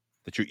you're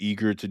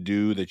eager to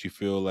do, that you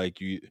feel like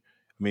I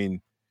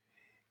mean,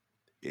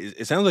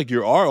 it sounds like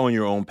you are on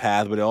your own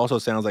path, but it also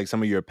sounds like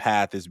some of your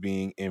path is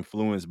being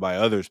influenced by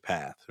others'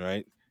 path,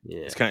 right? Yeah.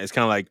 It's kind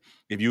of like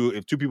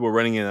if two people are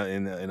running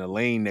in a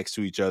lane next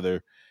to each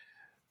other.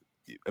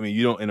 I mean,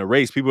 you don't in a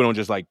race, people don't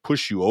just like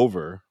push you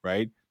over,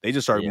 right? They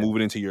just start Yeah.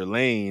 moving into your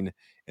lane,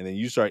 and then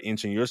you start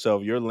inching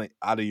yourself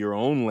out of your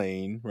own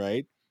lane,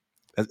 right?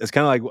 It's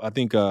kind of like I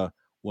think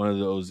one of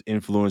those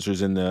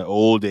influencers in the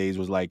old days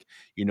was like,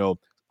 you know,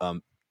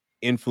 um,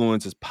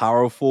 influence is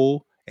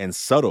powerful and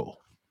subtle,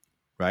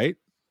 right?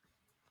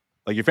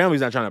 Like your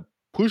family's not trying to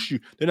push you;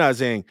 they're not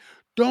saying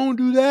don't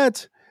do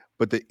that,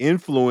 but the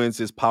influence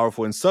is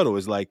powerful and subtle.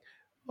 It's like,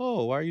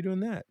 oh, why are you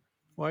doing that?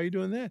 Why are you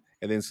doing that?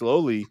 And then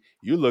slowly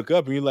you look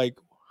up and you're like,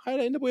 how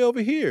did I end up way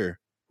over here?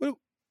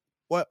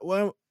 What?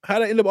 How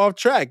did I end up off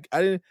track?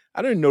 I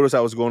didn't notice I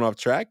was going off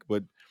track,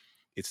 but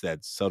it's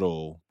that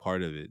subtle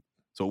part of it.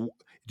 So,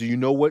 do you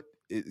know what?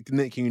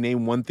 Can you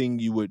name one thing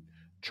you would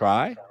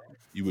try?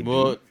 You would do?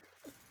 Well,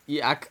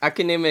 yeah, I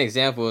can name an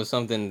example of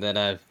something that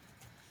I've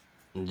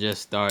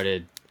just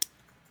started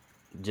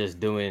just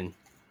doing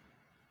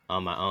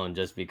on my own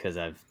just because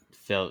I've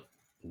felt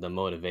the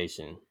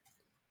motivation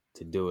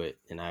to do it,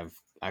 and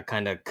I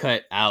kind of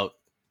cut out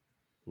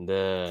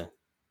the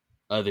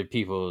other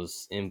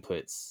people's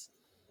inputs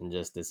and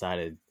just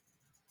decided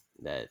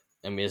that,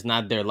 I mean, it's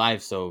not their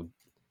life, so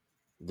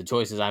the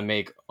choices I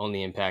make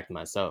only impact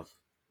myself.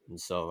 And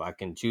so I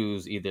can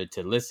choose either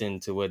to listen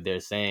to what they're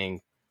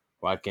saying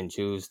or I can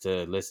choose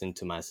to listen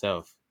to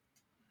myself.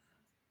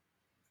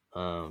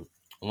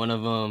 One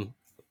of them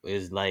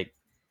is like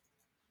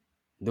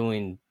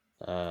doing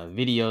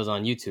videos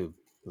on YouTube,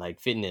 like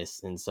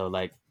fitness. And so,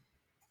 like,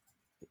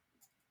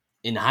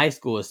 in high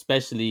school,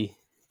 especially,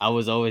 I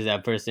was always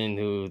that person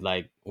who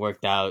like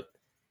worked out,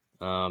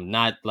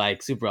 not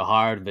like super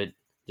hard, but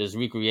just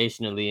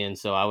recreationally. And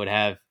so I would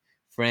have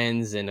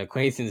friends and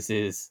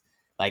acquaintances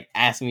like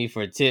ask me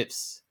for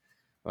tips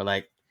or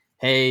like,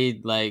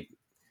 hey, like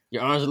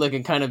your arms are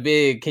looking kind of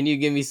big. Can you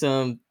give me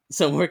some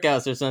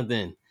workouts or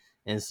something?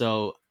 And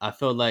so I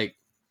felt like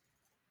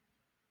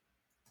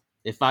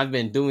if I've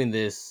been doing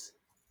this,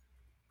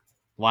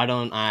 why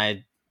don't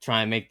I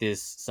try and make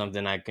this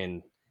something I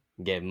can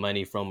get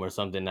money from or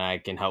something that I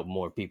can help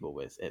more people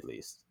with at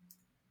least?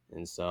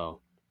 And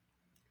so,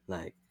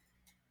 like,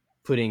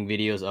 putting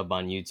videos up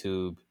on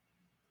YouTube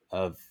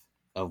of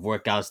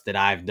workouts that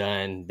I've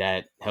done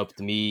that helped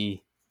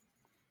me,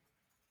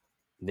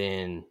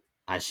 then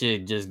I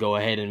should just go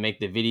ahead and make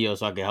the video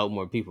so I can help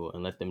more people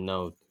and let them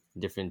know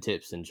different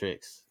tips and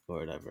tricks or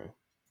whatever.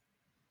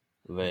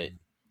 But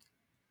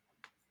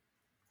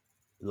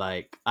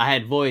like I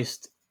had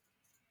voiced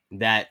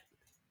that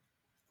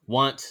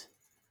want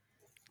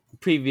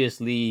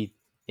previously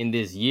in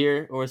this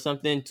year or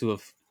something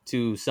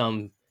to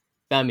some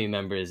family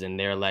members, and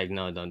they're like,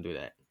 no, don't do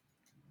that.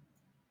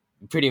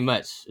 Pretty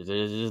much, it's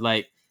just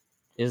like,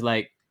 it's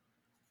like,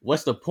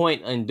 what's the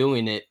point in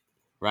doing it,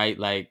 right?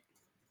 Like,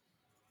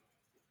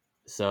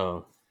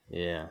 so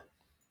yeah.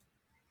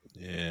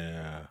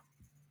 Yeah,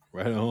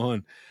 right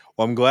on.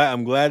 Well, I'm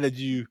glad that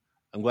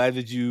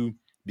you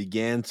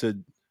began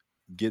to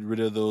get rid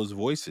of those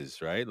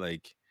voices, right?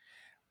 Like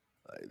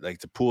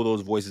to pull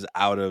those voices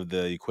out of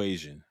the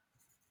equation.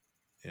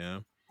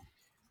 Yeah,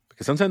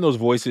 because sometimes those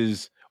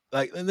voices,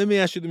 like, let me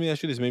ask you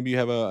this. Maybe you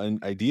have an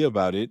idea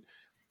about it.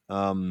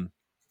 Um,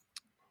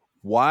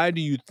 why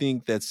do you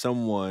think that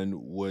someone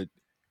would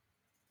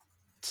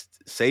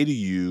say to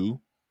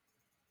you,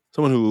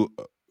 someone who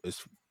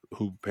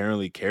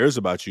apparently cares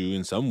about you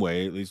in some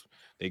way, at least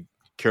they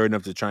care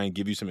enough to try and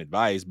give you some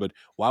advice, but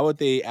why would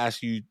they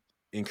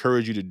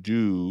encourage you to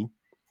do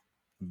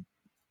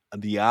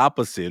the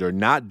opposite or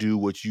not do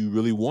what you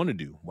really want to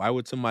do? Why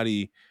would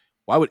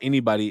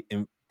anybody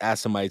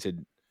ask somebody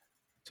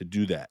to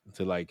do that?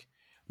 To like,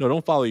 no,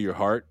 don't follow your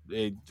heart.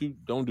 Hey,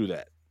 don't do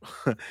that.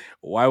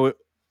 why would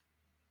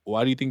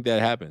why do you think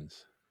that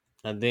happens?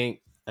 I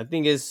think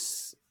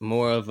it's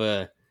more of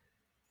a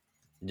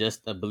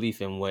just a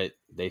belief in what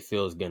they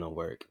feel is gonna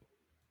work.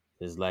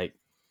 It's like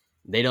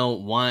they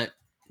don't want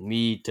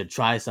need to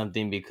try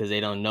something because they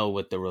don't know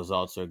what the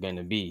results are going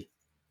to be.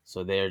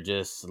 So they're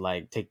just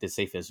like, take the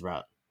safest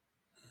route.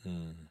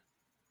 Hmm.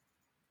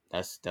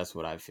 That's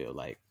what I feel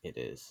like it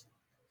is.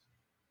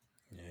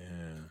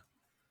 Yeah.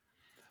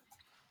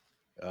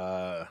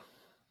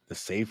 The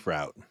safe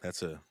route.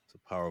 It's a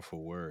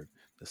powerful word.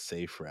 The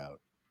safe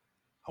route.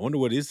 I wonder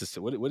what is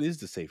what is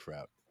the safe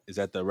route? Is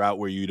that the route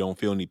where you don't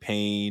feel any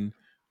pain,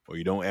 or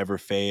you don't ever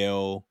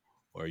fail,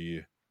 or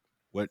you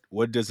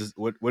what does this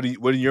what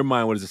in your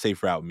mind what does a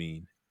safe route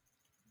mean?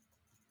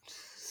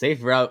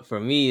 Safe route for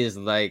me is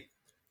like,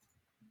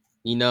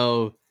 you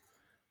know,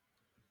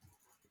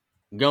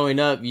 growing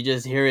up, you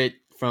just hear it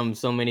from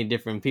so many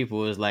different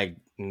people. It's like,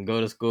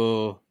 go to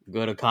school,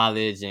 go to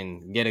college,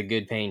 and get a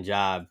good paying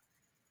job,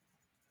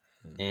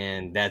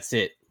 and that's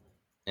it.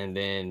 And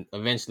then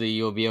eventually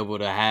you'll be able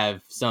to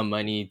have some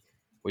money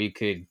where you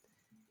could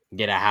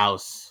get a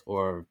house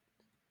or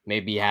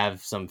maybe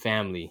have some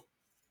family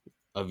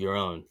of your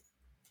own.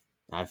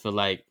 I feel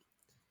like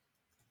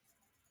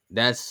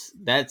that's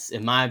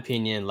in my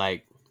opinion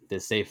like the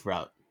safe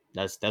route.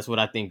 That's what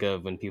I think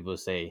of when people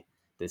say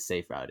the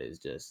safe route is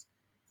just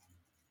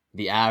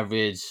the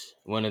average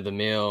one of the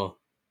mill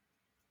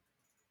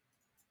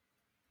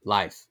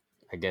life.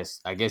 I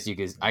guess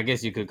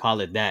you could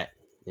call it that.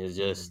 It's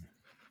just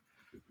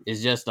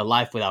it's just a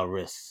life without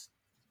risks.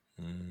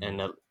 Mm,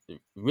 And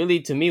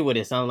really to me what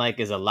it sounds like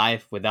is a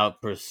life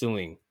without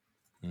pursuing,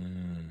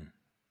 mm,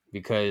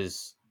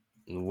 because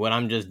what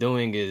I'm just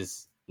doing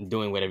is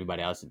doing what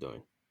everybody else is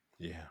doing.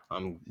 yeah.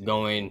 I'm Yeah.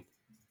 going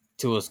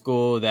to a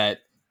school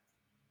that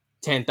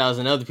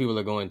 10,000 other people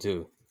are going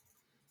to,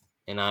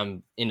 and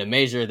I'm in a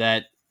major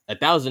that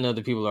 1,000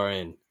 other people are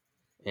in,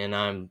 and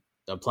I'm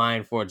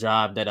applying for a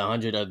job that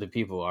 100 other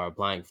people are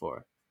applying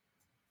for,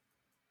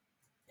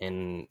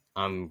 and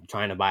I'm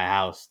trying to buy a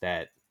house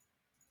that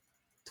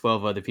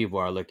 12 other people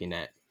are looking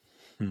at.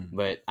 Hmm.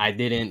 But I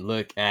didn't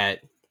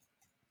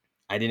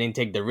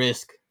take the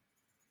risk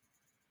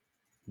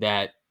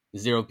that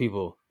 0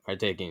 people are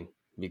taking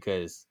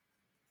because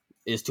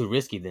it's too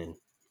risky then.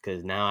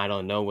 Because now I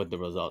don't know what the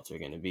results are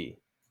going to be.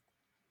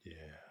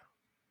 Yeah.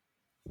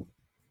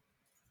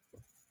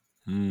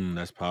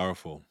 That's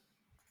powerful.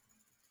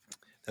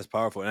 That's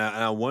powerful. And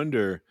I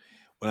wonder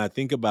when I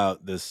think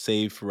about the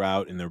safe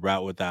route and the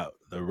route without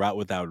the route,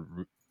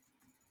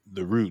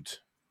 the route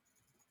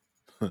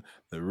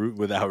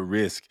without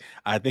risk.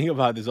 I think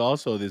about this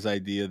also, this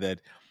idea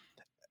that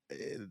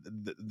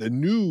the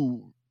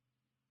new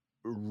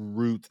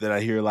route that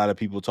I hear a lot of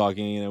people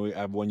talking. I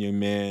have one young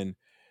man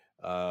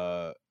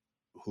uh,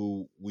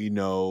 who we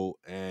know,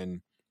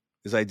 and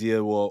this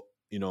idea. Well,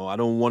 I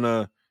don't want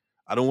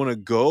to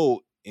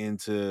go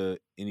into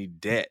any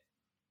debt,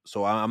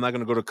 so I'm not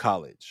going to go to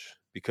college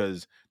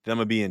because then I'm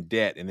gonna be in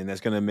debt, and then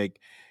that's going to make.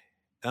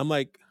 And I'm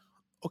like,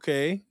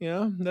 okay,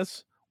 yeah,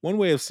 that's one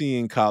way of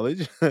seeing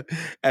college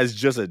as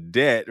just a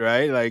debt,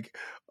 right? Like,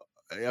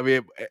 I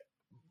mean,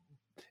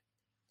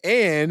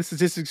 and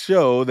statistics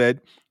show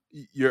that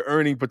your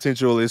earning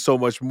potential is so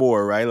much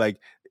more, right?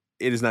 Like,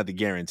 it is not the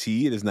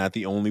guarantee, it is not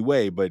the only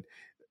way, but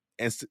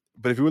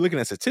but if you were looking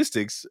at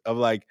statistics of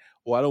like,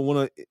 well, I don't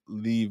want to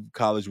leave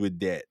college with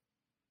debt.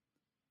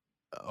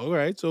 All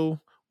right, so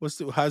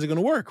how's it going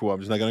to work? Well, I'm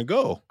just not going to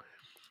go.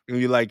 And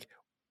you're like,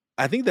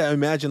 I think that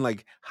imagine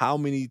like how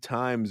many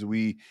times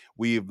we've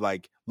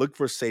like looked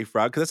for a safe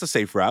route because that's a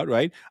safe route,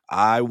 right?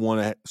 I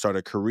want to start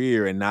a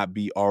career and not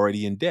be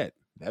already in debt.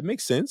 That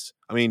makes sense.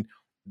 I mean,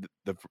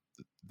 the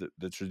the,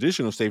 the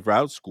traditional safe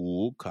route: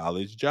 school,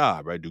 college,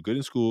 job, right? Do good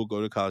in school,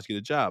 go to college, get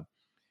a job.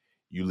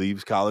 You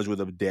leave college with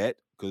a debt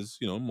because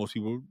most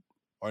people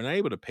are not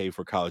able to pay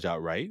for college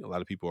outright. A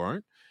lot of people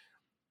aren't.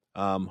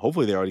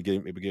 Hopefully, they're already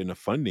getting enough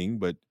funding,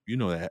 but you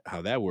know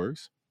how that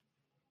works.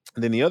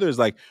 And then the other is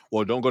like,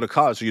 well, don't go to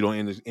college so you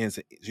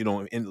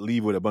don't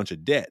leave with a bunch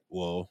of debt.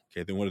 Well,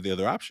 okay, then what are the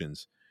other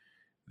options?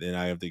 Then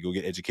I have to go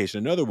get education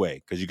another way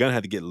because you're gonna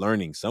have to get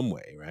learning some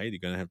way, right? You're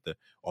gonna have to,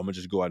 or I'm gonna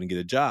just go out and get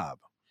a job.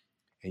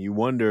 And you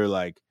wonder,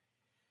 like,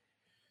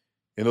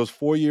 in those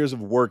 4 years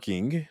of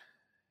working,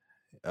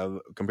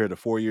 compared to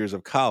 4 years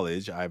of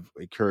college, I've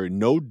incurred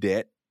no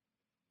debt,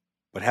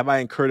 but have I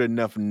incurred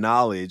enough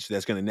knowledge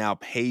that's gonna now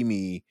pay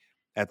me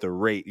at the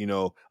rate,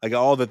 like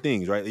all the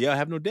things, right? Yeah, I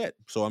have no debt,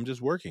 so I'm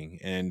just working,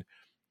 and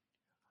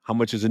how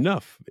much is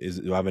enough?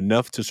 Do I have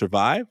enough to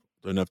survive,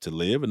 enough to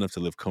live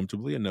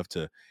comfortably, enough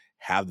to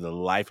have the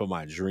life of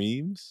my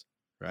dreams,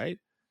 right?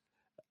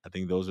 I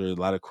think those are a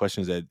lot of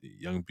questions that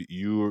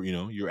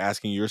you're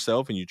asking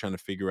yourself and you're trying to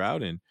figure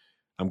out. And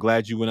I'm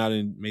glad you went out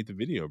and made the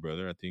video,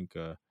 brother. I think,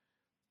 I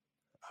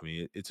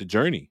mean, it's a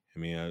journey. I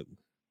mean,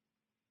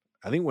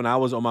 I think when I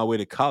was on my way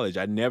to college,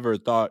 I never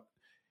thought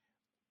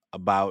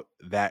about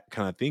that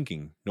kind of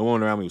thinking. No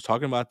one around me was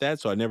talking about that,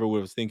 so I never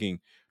was thinking,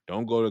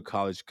 "Don't go to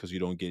college because you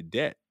don't get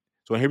debt."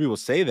 So when I hear people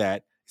say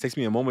that, it takes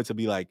me a moment to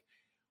be like,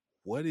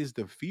 "What is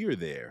the fear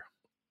there?"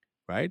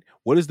 Right?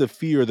 What is the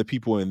fear of the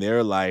people in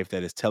their life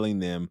that is telling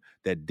them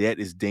that debt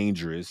is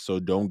dangerous, so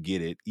don't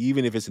get it,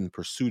 even if it's in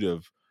pursuit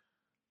of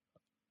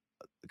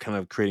kind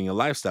of creating a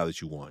lifestyle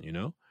that you want, you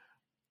know?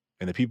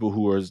 And the people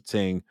who are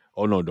saying,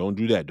 "Oh no, don't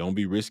do that. Don't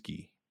be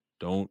risky.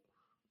 Don't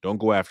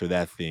go after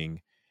that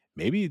thing."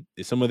 Maybe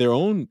it's some of their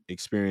own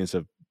experience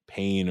of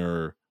pain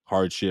or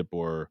hardship,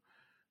 or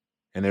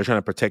and they're trying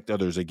to protect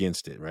others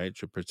against it, right?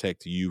 To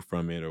protect you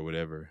from it or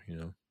whatever, you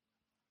know.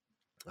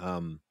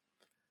 Um,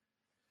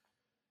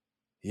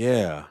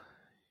 yeah.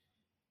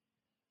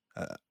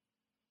 Uh,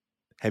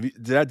 have you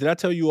did I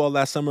tell you all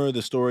last summer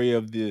the story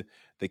of the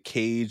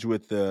cage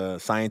with the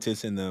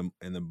scientists and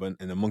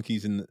the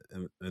monkeys and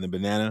the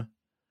banana?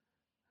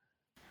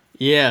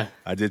 Yeah,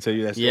 I did tell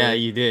you that yeah, story.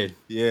 you did.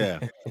 Yeah.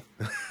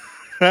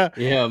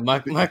 Yeah,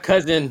 my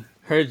cousin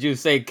heard you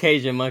say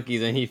Cajun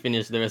monkeys, and he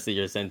finished the rest of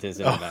your sentence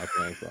in the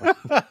background.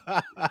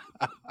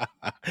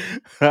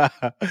 So.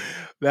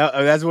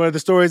 That's one of the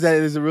stories that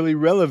is really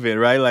relevant,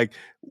 right? Like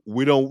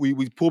we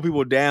pull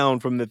people down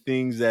from the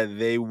things that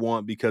they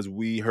want because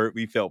we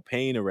felt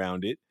pain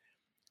around it,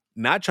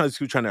 not trying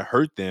to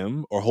hurt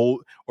them or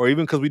hold, or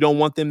even because we don't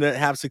want them to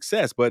have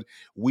success, but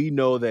we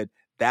know that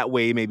that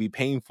way may be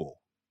painful.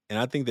 And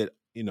I think that,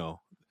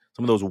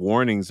 some of those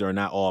warnings are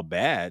not all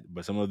bad,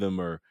 but some of them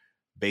are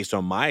based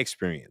on my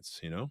experience,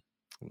 and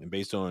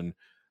based on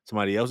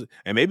somebody else,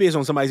 and maybe it's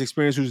on somebody's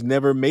experience who's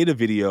never made a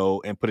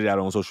video and put it out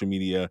on social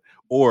media,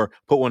 or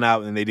put one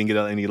out and they didn't get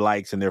any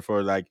likes, and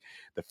therefore, like,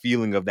 the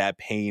feeling of that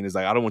pain is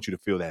like, I don't want you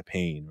to feel that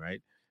pain,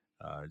 right?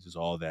 Just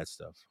all that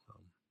stuff.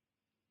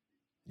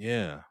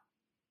 Yeah.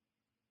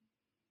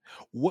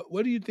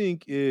 What do you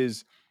think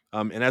is,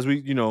 and as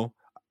we,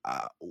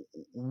 uh,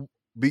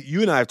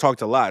 you and I have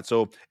talked a lot.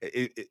 So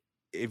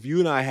if you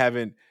and I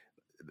haven't,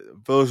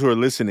 for those who are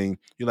listening,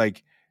 you're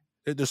like,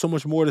 there's so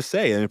much more to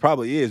say, and it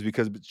probably is,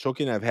 because Choki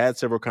and I've had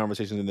several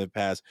conversations in the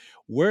past.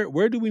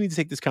 Where do we need to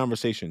take this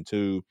conversation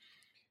to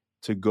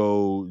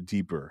go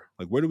deeper?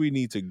 Like, where do we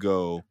need to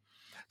go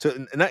to,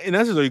 and not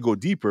necessarily go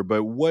deeper,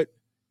 but what,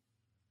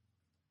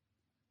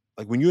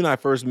 like, when you and I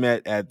first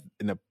met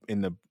in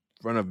the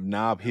front of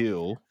Nob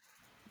Hill,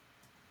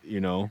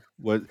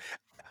 what,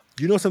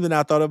 you know something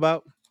I thought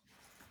about?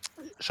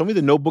 Show me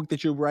the notebook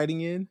that you're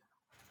writing in.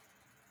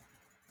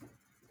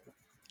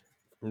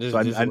 This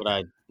So this is what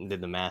I did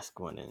the mask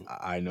one in.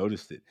 I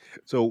noticed it.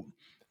 So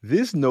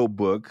this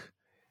notebook,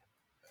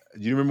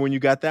 do you remember when you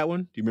got that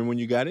one? Do you remember when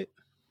you got it?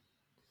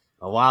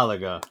 A while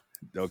ago.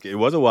 Okay, it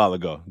was a while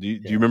ago. Do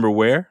you remember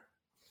where?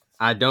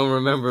 I don't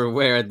remember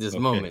where at this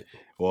moment.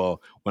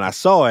 Well, when I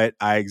saw it,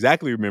 I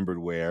exactly remembered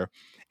where.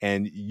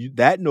 And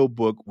that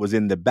notebook was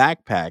in the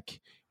backpack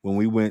when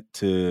we went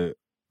to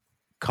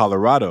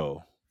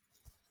Colorado.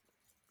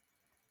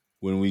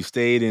 When we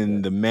stayed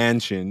in the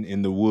mansion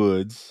in the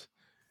woods,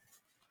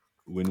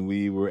 when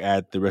we were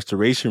at the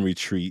restoration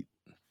retreat.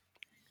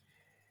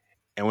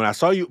 And when I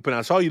saw you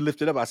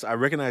lift it up, I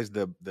recognized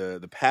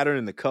the pattern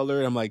and the color.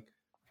 And I'm like,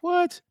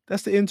 what?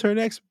 That's the Intern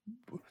X.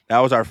 That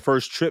was our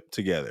first trip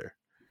together.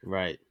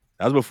 Right.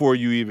 That was before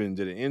you even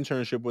did an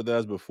internship with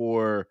us,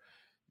 before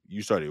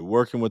you started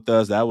working with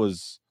us. That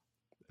was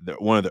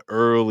one of the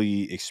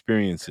early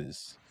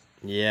experiences.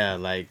 Yeah,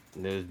 like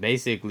it was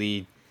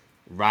basically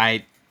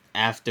right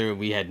after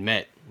we had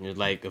met. It was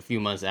like a few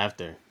months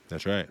after.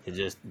 That's right. It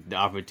just, the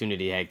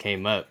opportunity had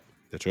came up.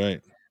 That's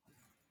right.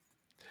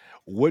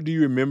 What do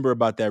you remember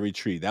about that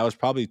retreat? That was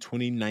probably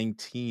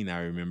 2019, I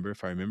remember,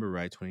 if I remember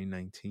right,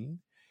 2019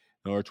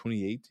 or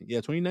 2018.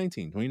 Yeah,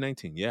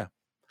 2019. Yeah.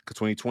 Because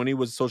 2020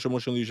 was Social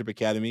Emotional Leadership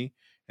Academy,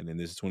 and then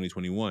this is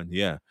 2021.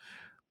 Yeah.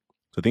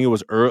 So I think it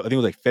was early. I think it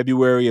was like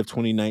February of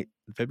 2019,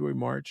 February,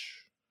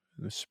 March,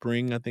 in the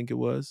spring, I think it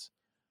was.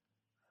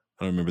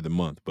 I don't remember the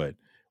month, but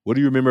what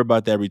do you remember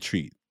about that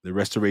retreat, the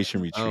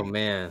restoration retreat? Oh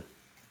man,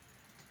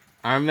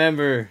 I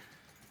remember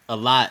a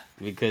lot,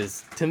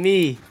 because to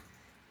me,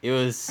 it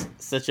was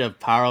such a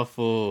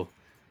powerful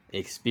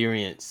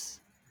experience,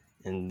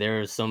 and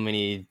there are so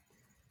many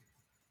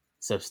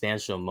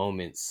substantial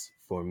moments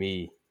for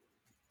me,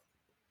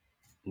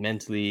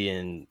 mentally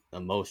and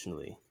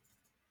emotionally.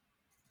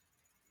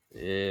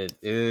 It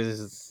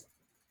is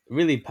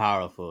really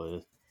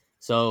powerful.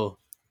 So,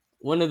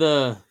 one of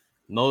the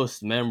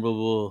most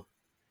memorable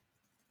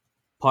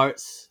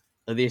parts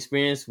of the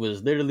experience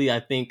was literally, I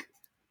think,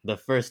 the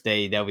first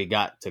day that we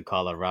got to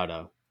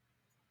Colorado.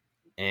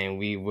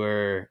 And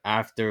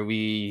after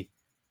we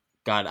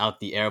got out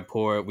the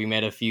airport, we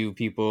met a few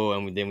people,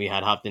 and then we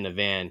had hopped in a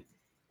van.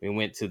 We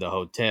went to the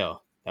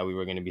hotel that we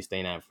were going to be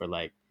staying at for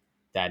like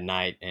that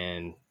night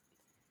and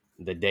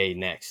the day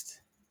next.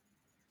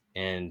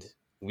 And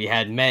we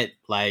had met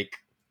like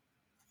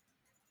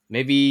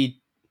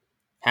maybe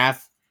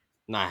half,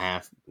 not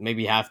half,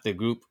 maybe half the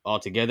group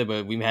altogether,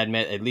 but we had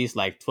met at least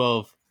like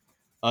 12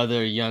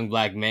 other young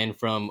black men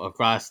from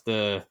across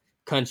the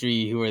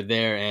country who were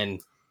there. And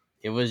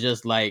it was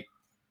just like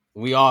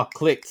we all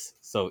clicked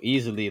so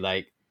easily.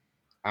 Like,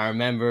 I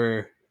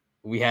remember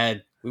we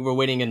were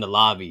waiting in the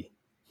lobby,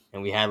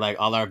 and we had like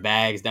all our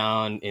bags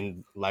down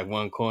in like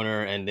one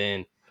corner, and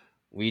then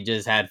we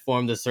just had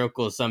formed a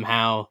circle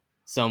somehow,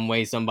 some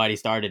way. Somebody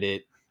started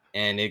it,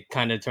 and it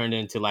kind of turned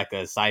into like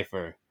a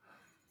cipher,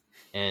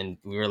 and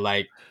we were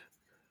like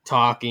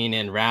talking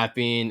and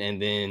rapping,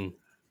 and then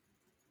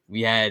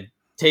we had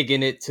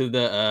taken it to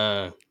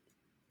the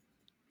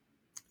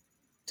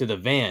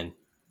van.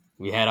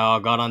 We had all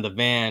got on the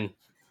van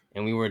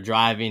and we were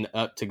driving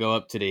up to go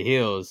up to the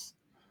hills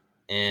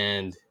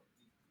and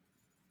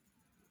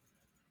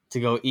to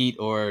go eat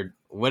or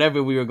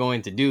whatever we were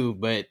going to do.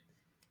 But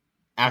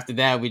after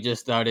that, we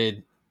just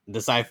started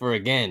the cipher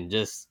again.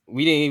 Just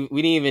we didn't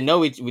even know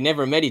we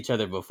never met each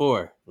other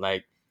before.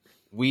 Like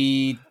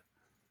we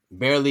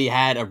barely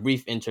had a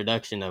brief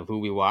introduction of who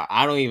we were.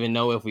 I don't even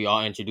know if we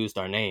all introduced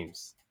our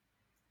names,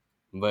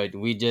 but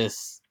we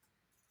just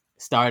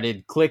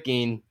started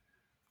clicking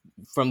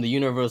from the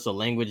universal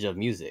language of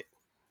music.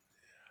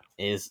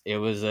 It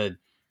was a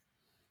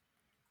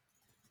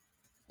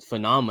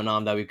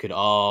phenomenon that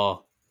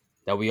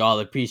we all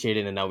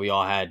appreciated and that we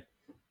all had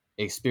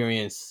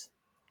experience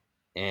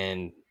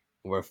and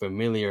were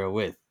familiar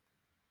with.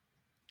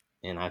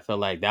 And I felt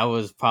like that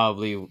was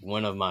probably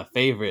one of my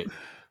favorite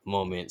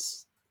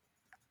moments,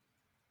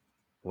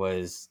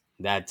 was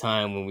that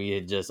time when we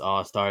had just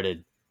all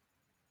started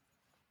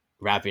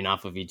rapping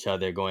off of each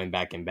other, going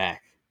back and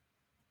back.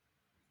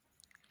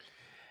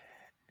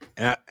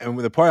 And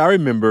the part I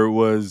remember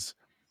was,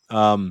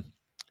 the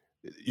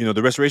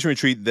restoration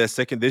retreat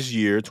this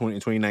year,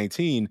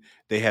 2019,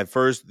 they had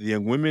first, the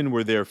young women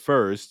were there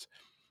first,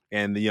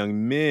 and the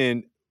young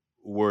men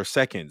were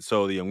second.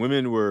 So the young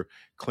women were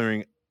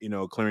clearing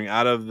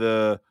out of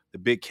the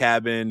big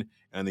cabin,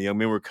 and the young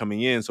men were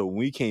coming in. So when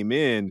we came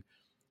in,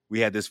 we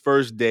had this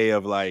first day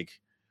of like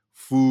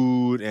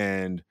food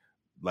and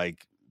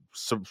like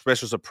some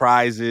special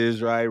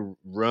surprises, right?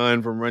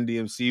 Run from Run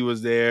DMC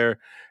was there.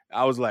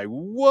 I was like,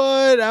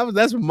 what?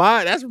 That's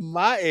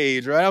my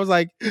age, right? I was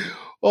like,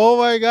 oh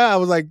my God. I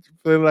was like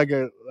feeling like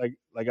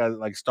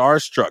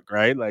starstruck,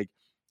 right? Like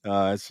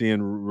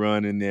seeing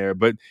Run in there.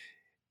 But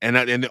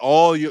and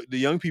all the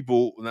young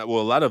people, well,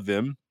 a lot of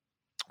them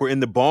were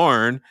in the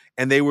barn,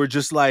 and they were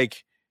just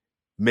like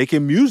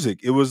making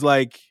music. It was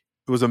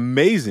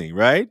amazing,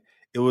 right?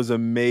 It was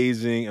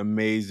amazing,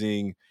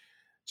 amazing.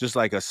 Just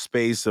like a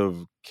space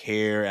of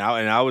care,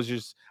 and I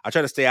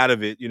tried to stay out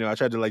of it. I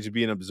tried to like just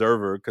be an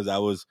observer because I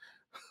was,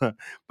 but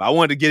I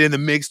wanted to get in the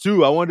mix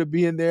too. I wanted to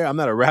be in there. I'm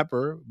not a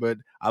rapper, but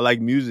I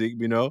like music,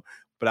 But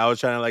I was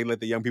trying to like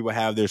let the young people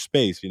have their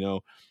space,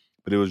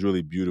 But it was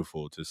really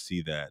beautiful to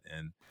see that,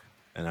 and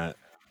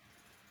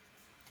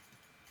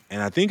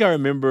I think I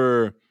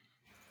remember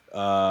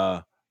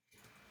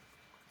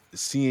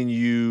seeing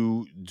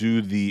you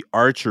do the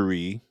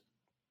archery.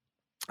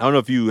 I don't know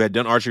if you had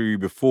done archery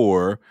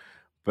before,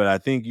 but I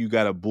think you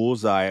got a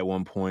bullseye at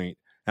one point.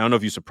 I don't know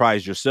if you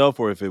surprised yourself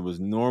or if it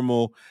was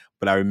normal,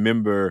 but I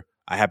remember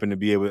I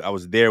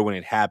was there when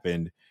it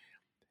happened,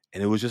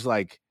 and it was just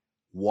like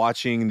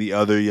watching the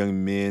other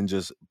young men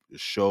just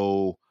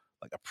show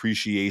like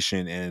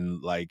appreciation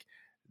and like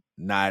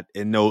not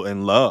and no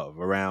and love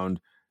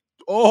around.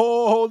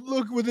 Oh,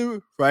 look with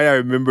it, right? I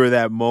remember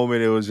that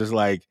moment. It was just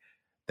like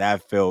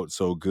that felt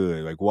so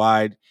good. Like,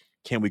 why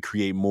can't we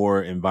create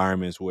more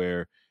environments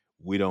where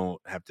we don't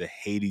have to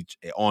hate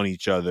on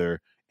each other,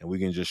 and we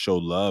can just show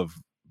love?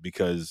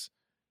 Because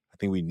I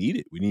think we need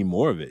it. We need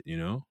more of it.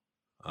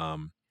 I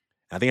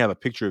think I have a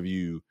picture of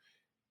you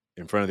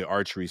in front of the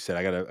archery set.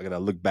 I gotta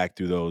look back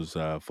through those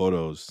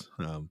photos.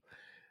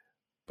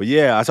 But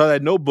yeah, I saw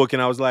that notebook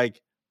and I was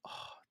like,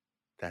 oh,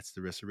 that's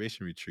the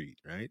restoration retreat,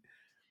 right?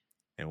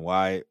 And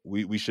why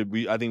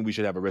I think we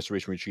should have a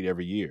restoration retreat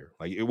every year.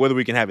 Like whether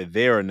we can have it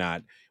there or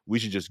not, we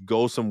should just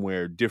go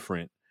somewhere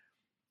different,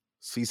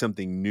 see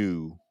something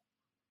new,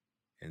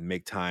 and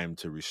make time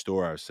to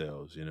restore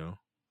ourselves.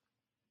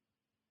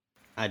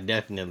 I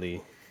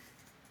definitely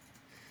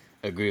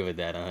agree with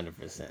that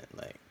 100%.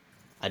 Like,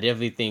 I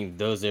definitely think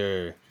those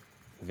are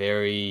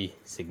very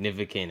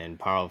significant and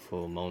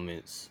powerful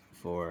moments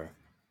for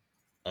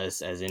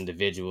us as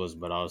individuals,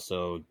 but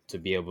also to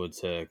be able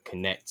to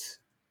connect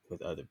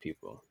with other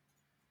people,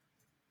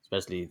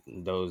 especially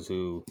those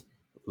who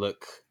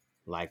look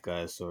like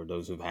us or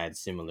those who've had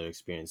similar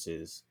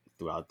experiences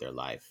throughout their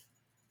life.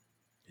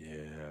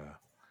 Yeah.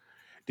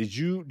 Did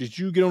you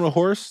get on a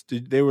horse?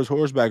 There was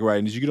horseback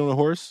riding. Did you get on a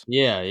horse?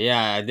 Yeah,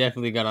 I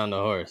definitely got on the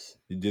horse.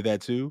 You did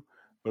that too?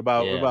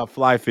 What Yeah. about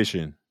fly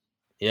fishing?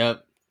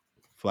 Yep.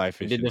 Fly We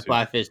did fishing the too.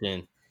 fly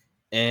fishing.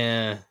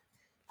 And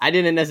I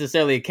didn't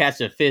necessarily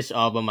catch a fish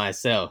all by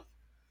myself,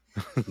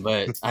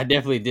 but I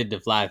definitely did the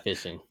fly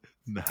fishing.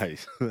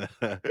 Nice.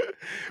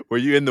 Were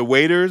you in the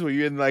waders? Were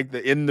you in like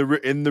in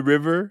the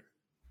river?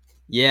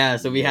 Yeah,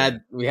 so we Yeah.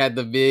 had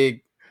the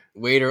big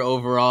waiter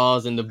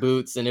overalls and the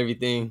boots and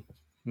everything.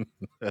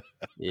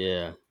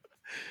 Yeah.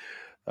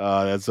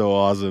 Oh, that's so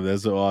awesome.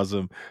 That's so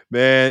awesome.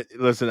 Man,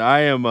 listen,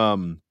 I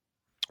am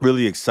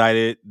really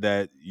excited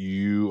that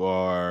you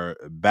are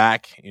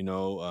back.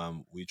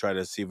 We tried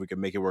to see if we could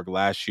make it work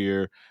last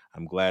year.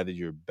 I'm glad that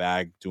you're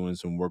back doing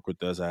some work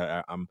with us.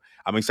 I'm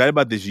excited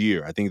about this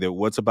year. I think that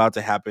what's about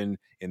to happen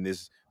in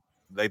this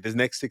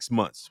next 6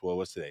 months. Well,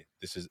 what's today?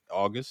 This is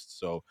August.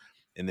 So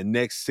in the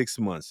next 6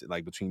 months,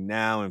 like between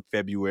now and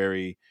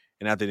February,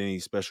 and not that any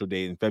special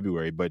date in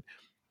February, but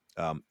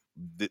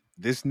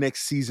this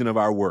next season of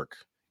our work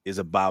is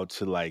about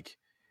to like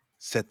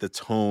set the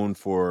tone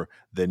for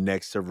the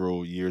next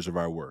several years of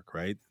our work,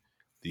 right?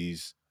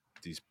 These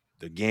these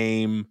the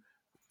game,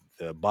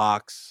 the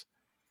box,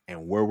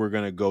 and where we're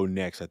gonna go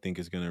next, I think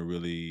is gonna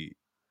really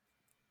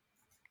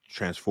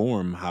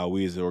transform how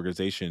we as an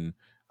organization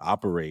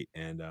operate.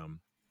 And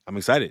I'm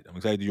excited. I'm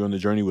excited that you're on the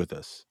journey with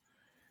us.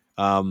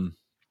 Um,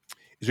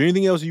 is there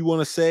anything else you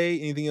want to say?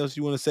 Anything else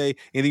you want to say?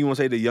 Anything you want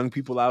to say to young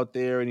people out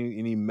there?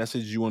 Any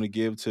message you want to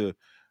give to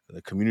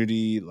the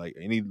community, like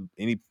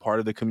any part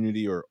of the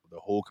community or the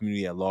whole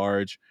community at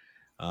large?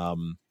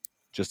 Um,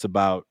 just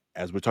about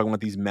as we're talking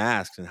about these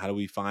masks and how do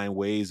we find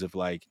ways of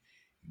like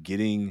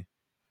getting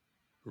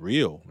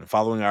real and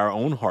following our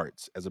own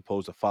hearts as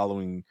opposed to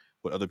following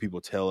what other people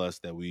tell us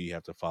that we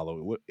have to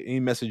follow. What any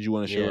message you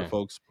want to share with Yeah.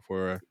 folks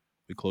before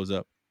we close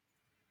up?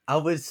 I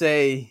would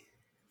say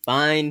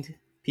find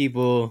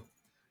people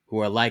who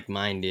are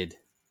like-minded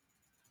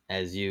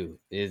as you.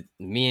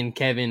 Me and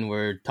Kevin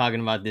were talking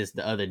about this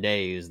the other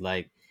day. Is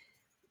like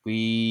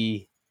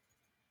we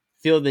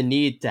feel the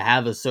need to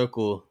have a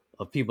circle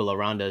of people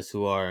around us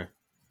who are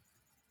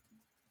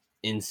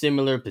in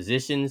similar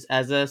positions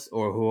as us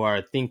or who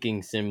are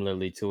thinking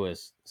similarly to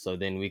us. So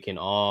then we can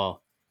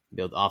all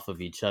build off of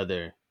each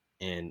other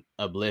and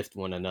uplift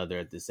one another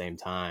at the same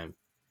time.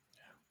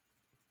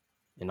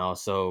 And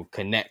also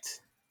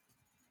connect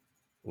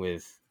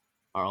with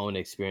our own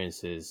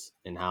experiences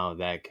and how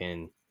that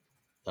can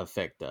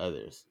affect the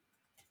others.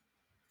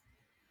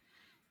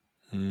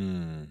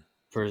 Fine.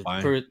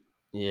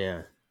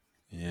 Yeah.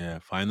 Yeah,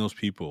 find those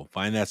people.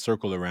 Find that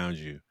circle around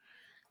you.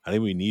 I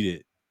think we need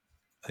it.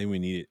 I think we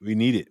need it. We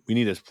need it. We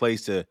need a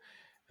place to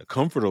a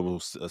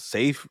comfortable, a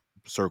safe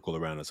circle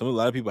around us. A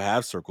lot of people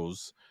have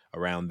circles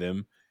around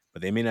them,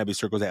 but they may not be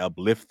circles that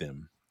uplift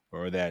them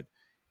or that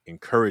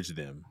encourage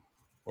them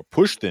or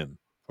push them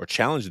or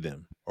challenge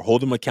them or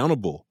hold them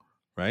accountable,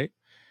 right?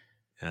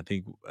 And I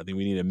think we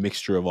need a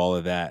mixture of all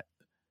of that.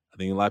 I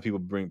think a lot of people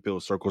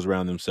build circles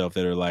around themselves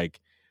that are like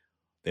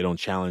they don't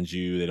challenge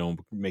you, they don't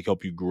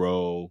help you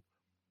grow.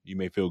 You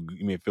may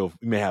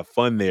have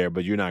fun there,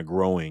 but you're not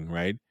growing,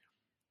 right?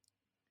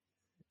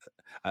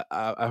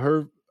 I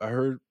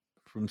heard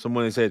from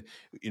someone that said,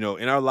 in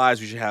our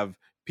lives we should have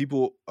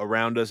people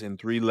around us in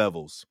three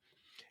levels: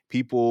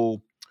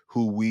 people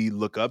who we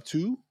look up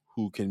to,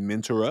 who can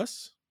mentor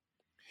us;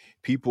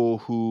 people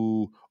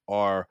who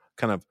are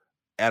kind of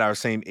at our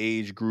same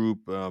age group,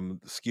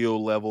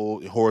 skill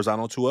level,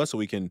 horizontal to us, so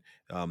we can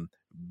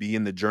be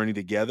in the journey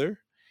together;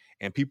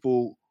 and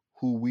people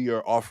who we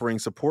are offering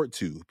support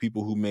to,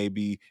 people who may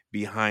be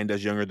behind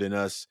us, younger than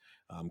us,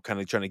 kind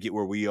of trying to get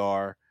where we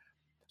are,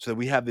 so that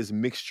we have this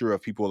mixture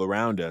of people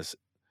around us,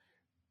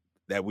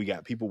 that we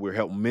got people we're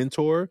helping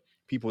mentor,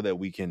 people that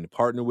we can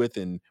partner with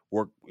and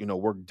work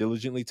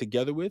diligently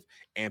together with,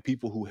 and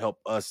people who help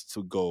us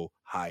to go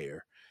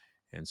higher.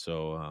 And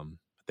so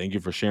thank you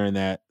for sharing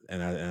that.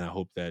 And I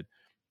hope that,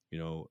 you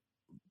know,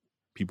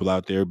 people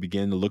out there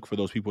begin to look for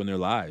those people in their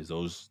lives,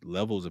 those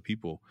levels of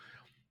people.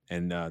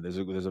 And there's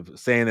a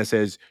saying that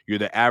says you're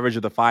the average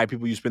of the five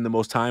people you spend the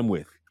most time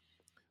with.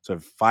 So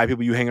if five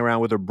people you hang around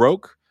with are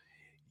broke,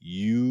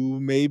 you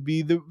may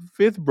be the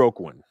fifth broke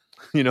one,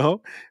 you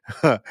know,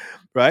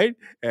 right?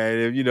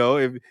 And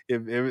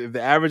if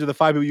the average of the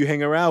five people you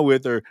hang around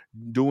with are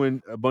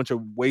doing a bunch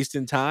of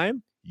wasting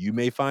time, you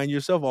may find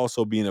yourself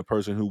also being a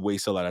person who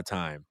wastes a lot of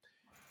time.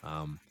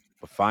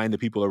 But find the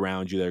people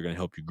around you that are going to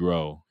help you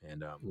grow.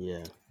 And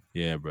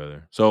yeah,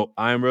 brother. So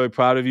I'm really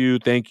proud of you.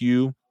 Thank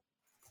you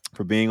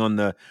for being on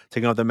the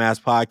Taking Off the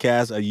Mask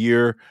podcast a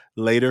year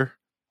later.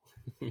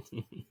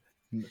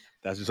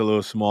 That's just a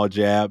little small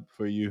jab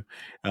for you.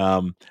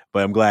 But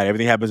I'm glad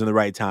everything happens in the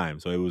right time.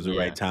 So it was the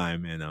right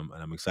time, and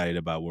I'm excited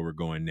about where we're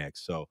going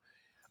next. So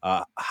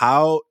what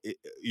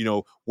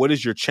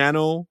is your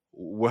channel?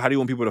 How do you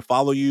want people to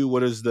follow you?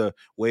 What is the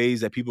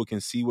ways that people can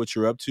see what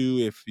you're up to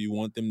if you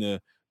want them to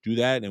do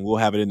that? And we'll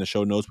have it in the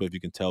show notes, but if you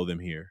can tell them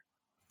here.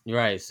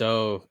 Right.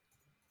 So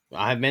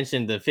I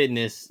mentioned the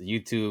fitness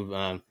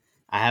YouTube.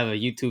 I have a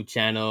YouTube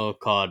channel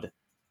called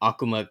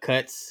Akuma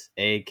Cuts,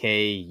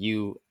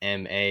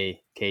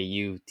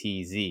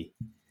 AKUMAKUTZ.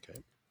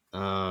 Okay.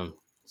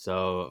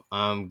 So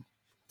I'm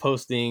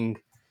posting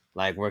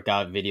like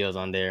workout videos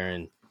on there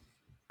and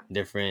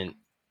different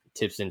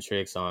tips and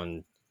tricks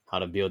on how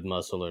to build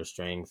muscle or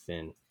strength,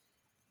 and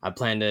I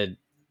plan to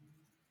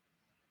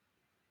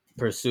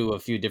pursue a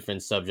few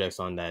different subjects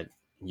on that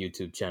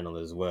YouTube channel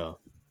as well.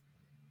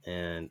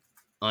 And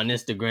on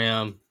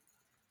Instagram,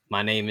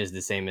 my name is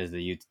the same as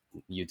the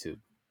YouTube,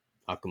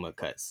 Akuma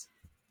Cuts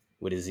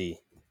with a Z.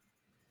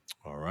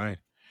 All right.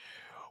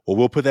 Well,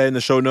 we'll put that in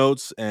the show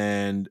notes,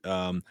 and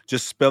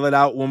just spell it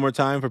out one more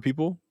time for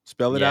people.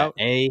 Spell it out.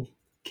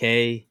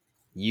 AKUMAKUTZ.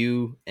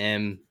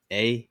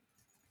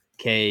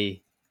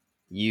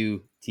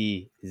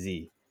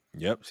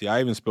 Yep. See, I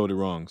even spelled it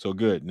wrong. So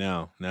good.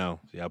 Now,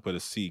 see, I put a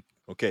C.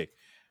 Okay.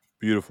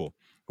 Beautiful.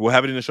 We'll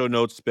have it in the show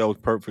notes,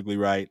 spelled perfectly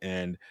right,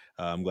 and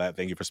I'm glad.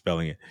 Thank you for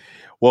spelling it.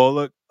 Well,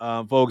 look,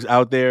 folks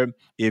out there,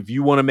 if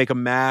you want to make a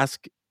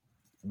mask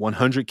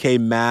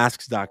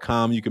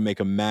 100kmasks.com. You can make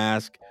a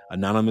mask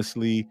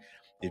anonymously.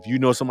 If you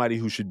know somebody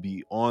who should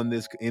be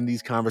in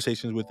these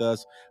conversations with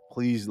us,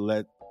 please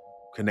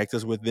connect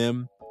them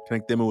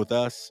with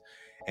us.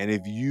 And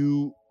if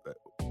you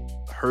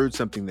heard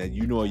something that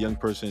you know a young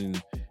person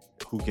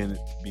who can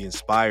be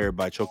inspired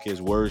by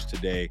Choke's words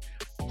today,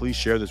 please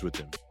share this with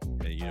them.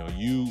 And,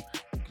 you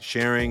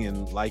sharing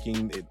and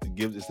liking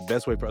it's the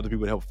best way for other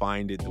people to help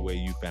find it the way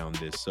you found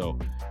this. So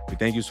we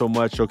thank you so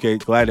much, Choke.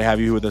 Glad to have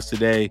you here with us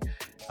today.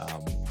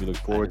 We look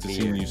forward to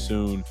seeing you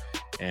soon,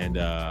 and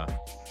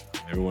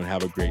everyone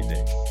have a great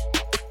day.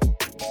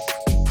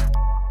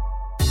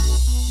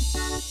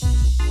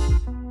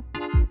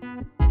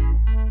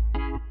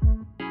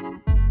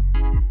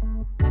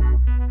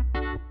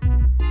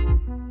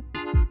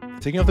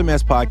 Taking Off the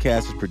Mask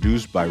podcast is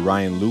produced by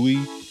Ryan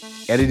Louie.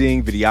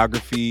 Editing,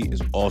 videography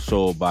is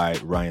also by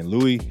Ryan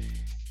Louie.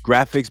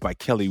 Graphics by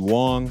Kelly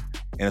Wong.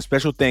 And a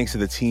special thanks to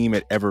the team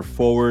at Ever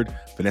Forward,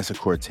 Vanessa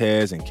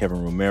Cortez and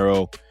Kevin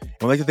Romero. And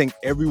I'd like to thank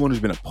everyone who's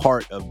been a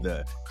part of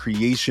the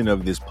creation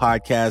of this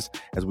podcast.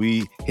 As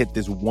we hit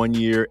this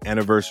 1-year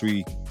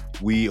anniversary,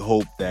 we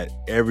hope that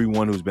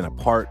everyone who's been a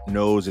part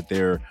knows that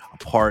they're a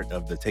part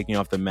of the Taking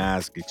Off the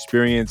Mask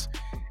experience.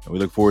 And we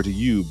look forward to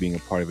you being a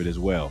part of it as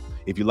well.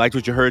 If you liked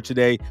what you heard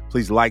today,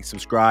 please like,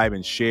 subscribe,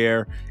 and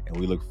share. And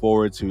we look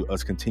forward to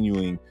us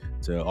continuing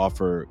to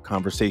offer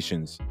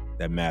conversations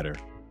that matter.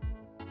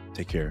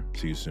 Take care.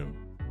 See you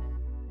soon.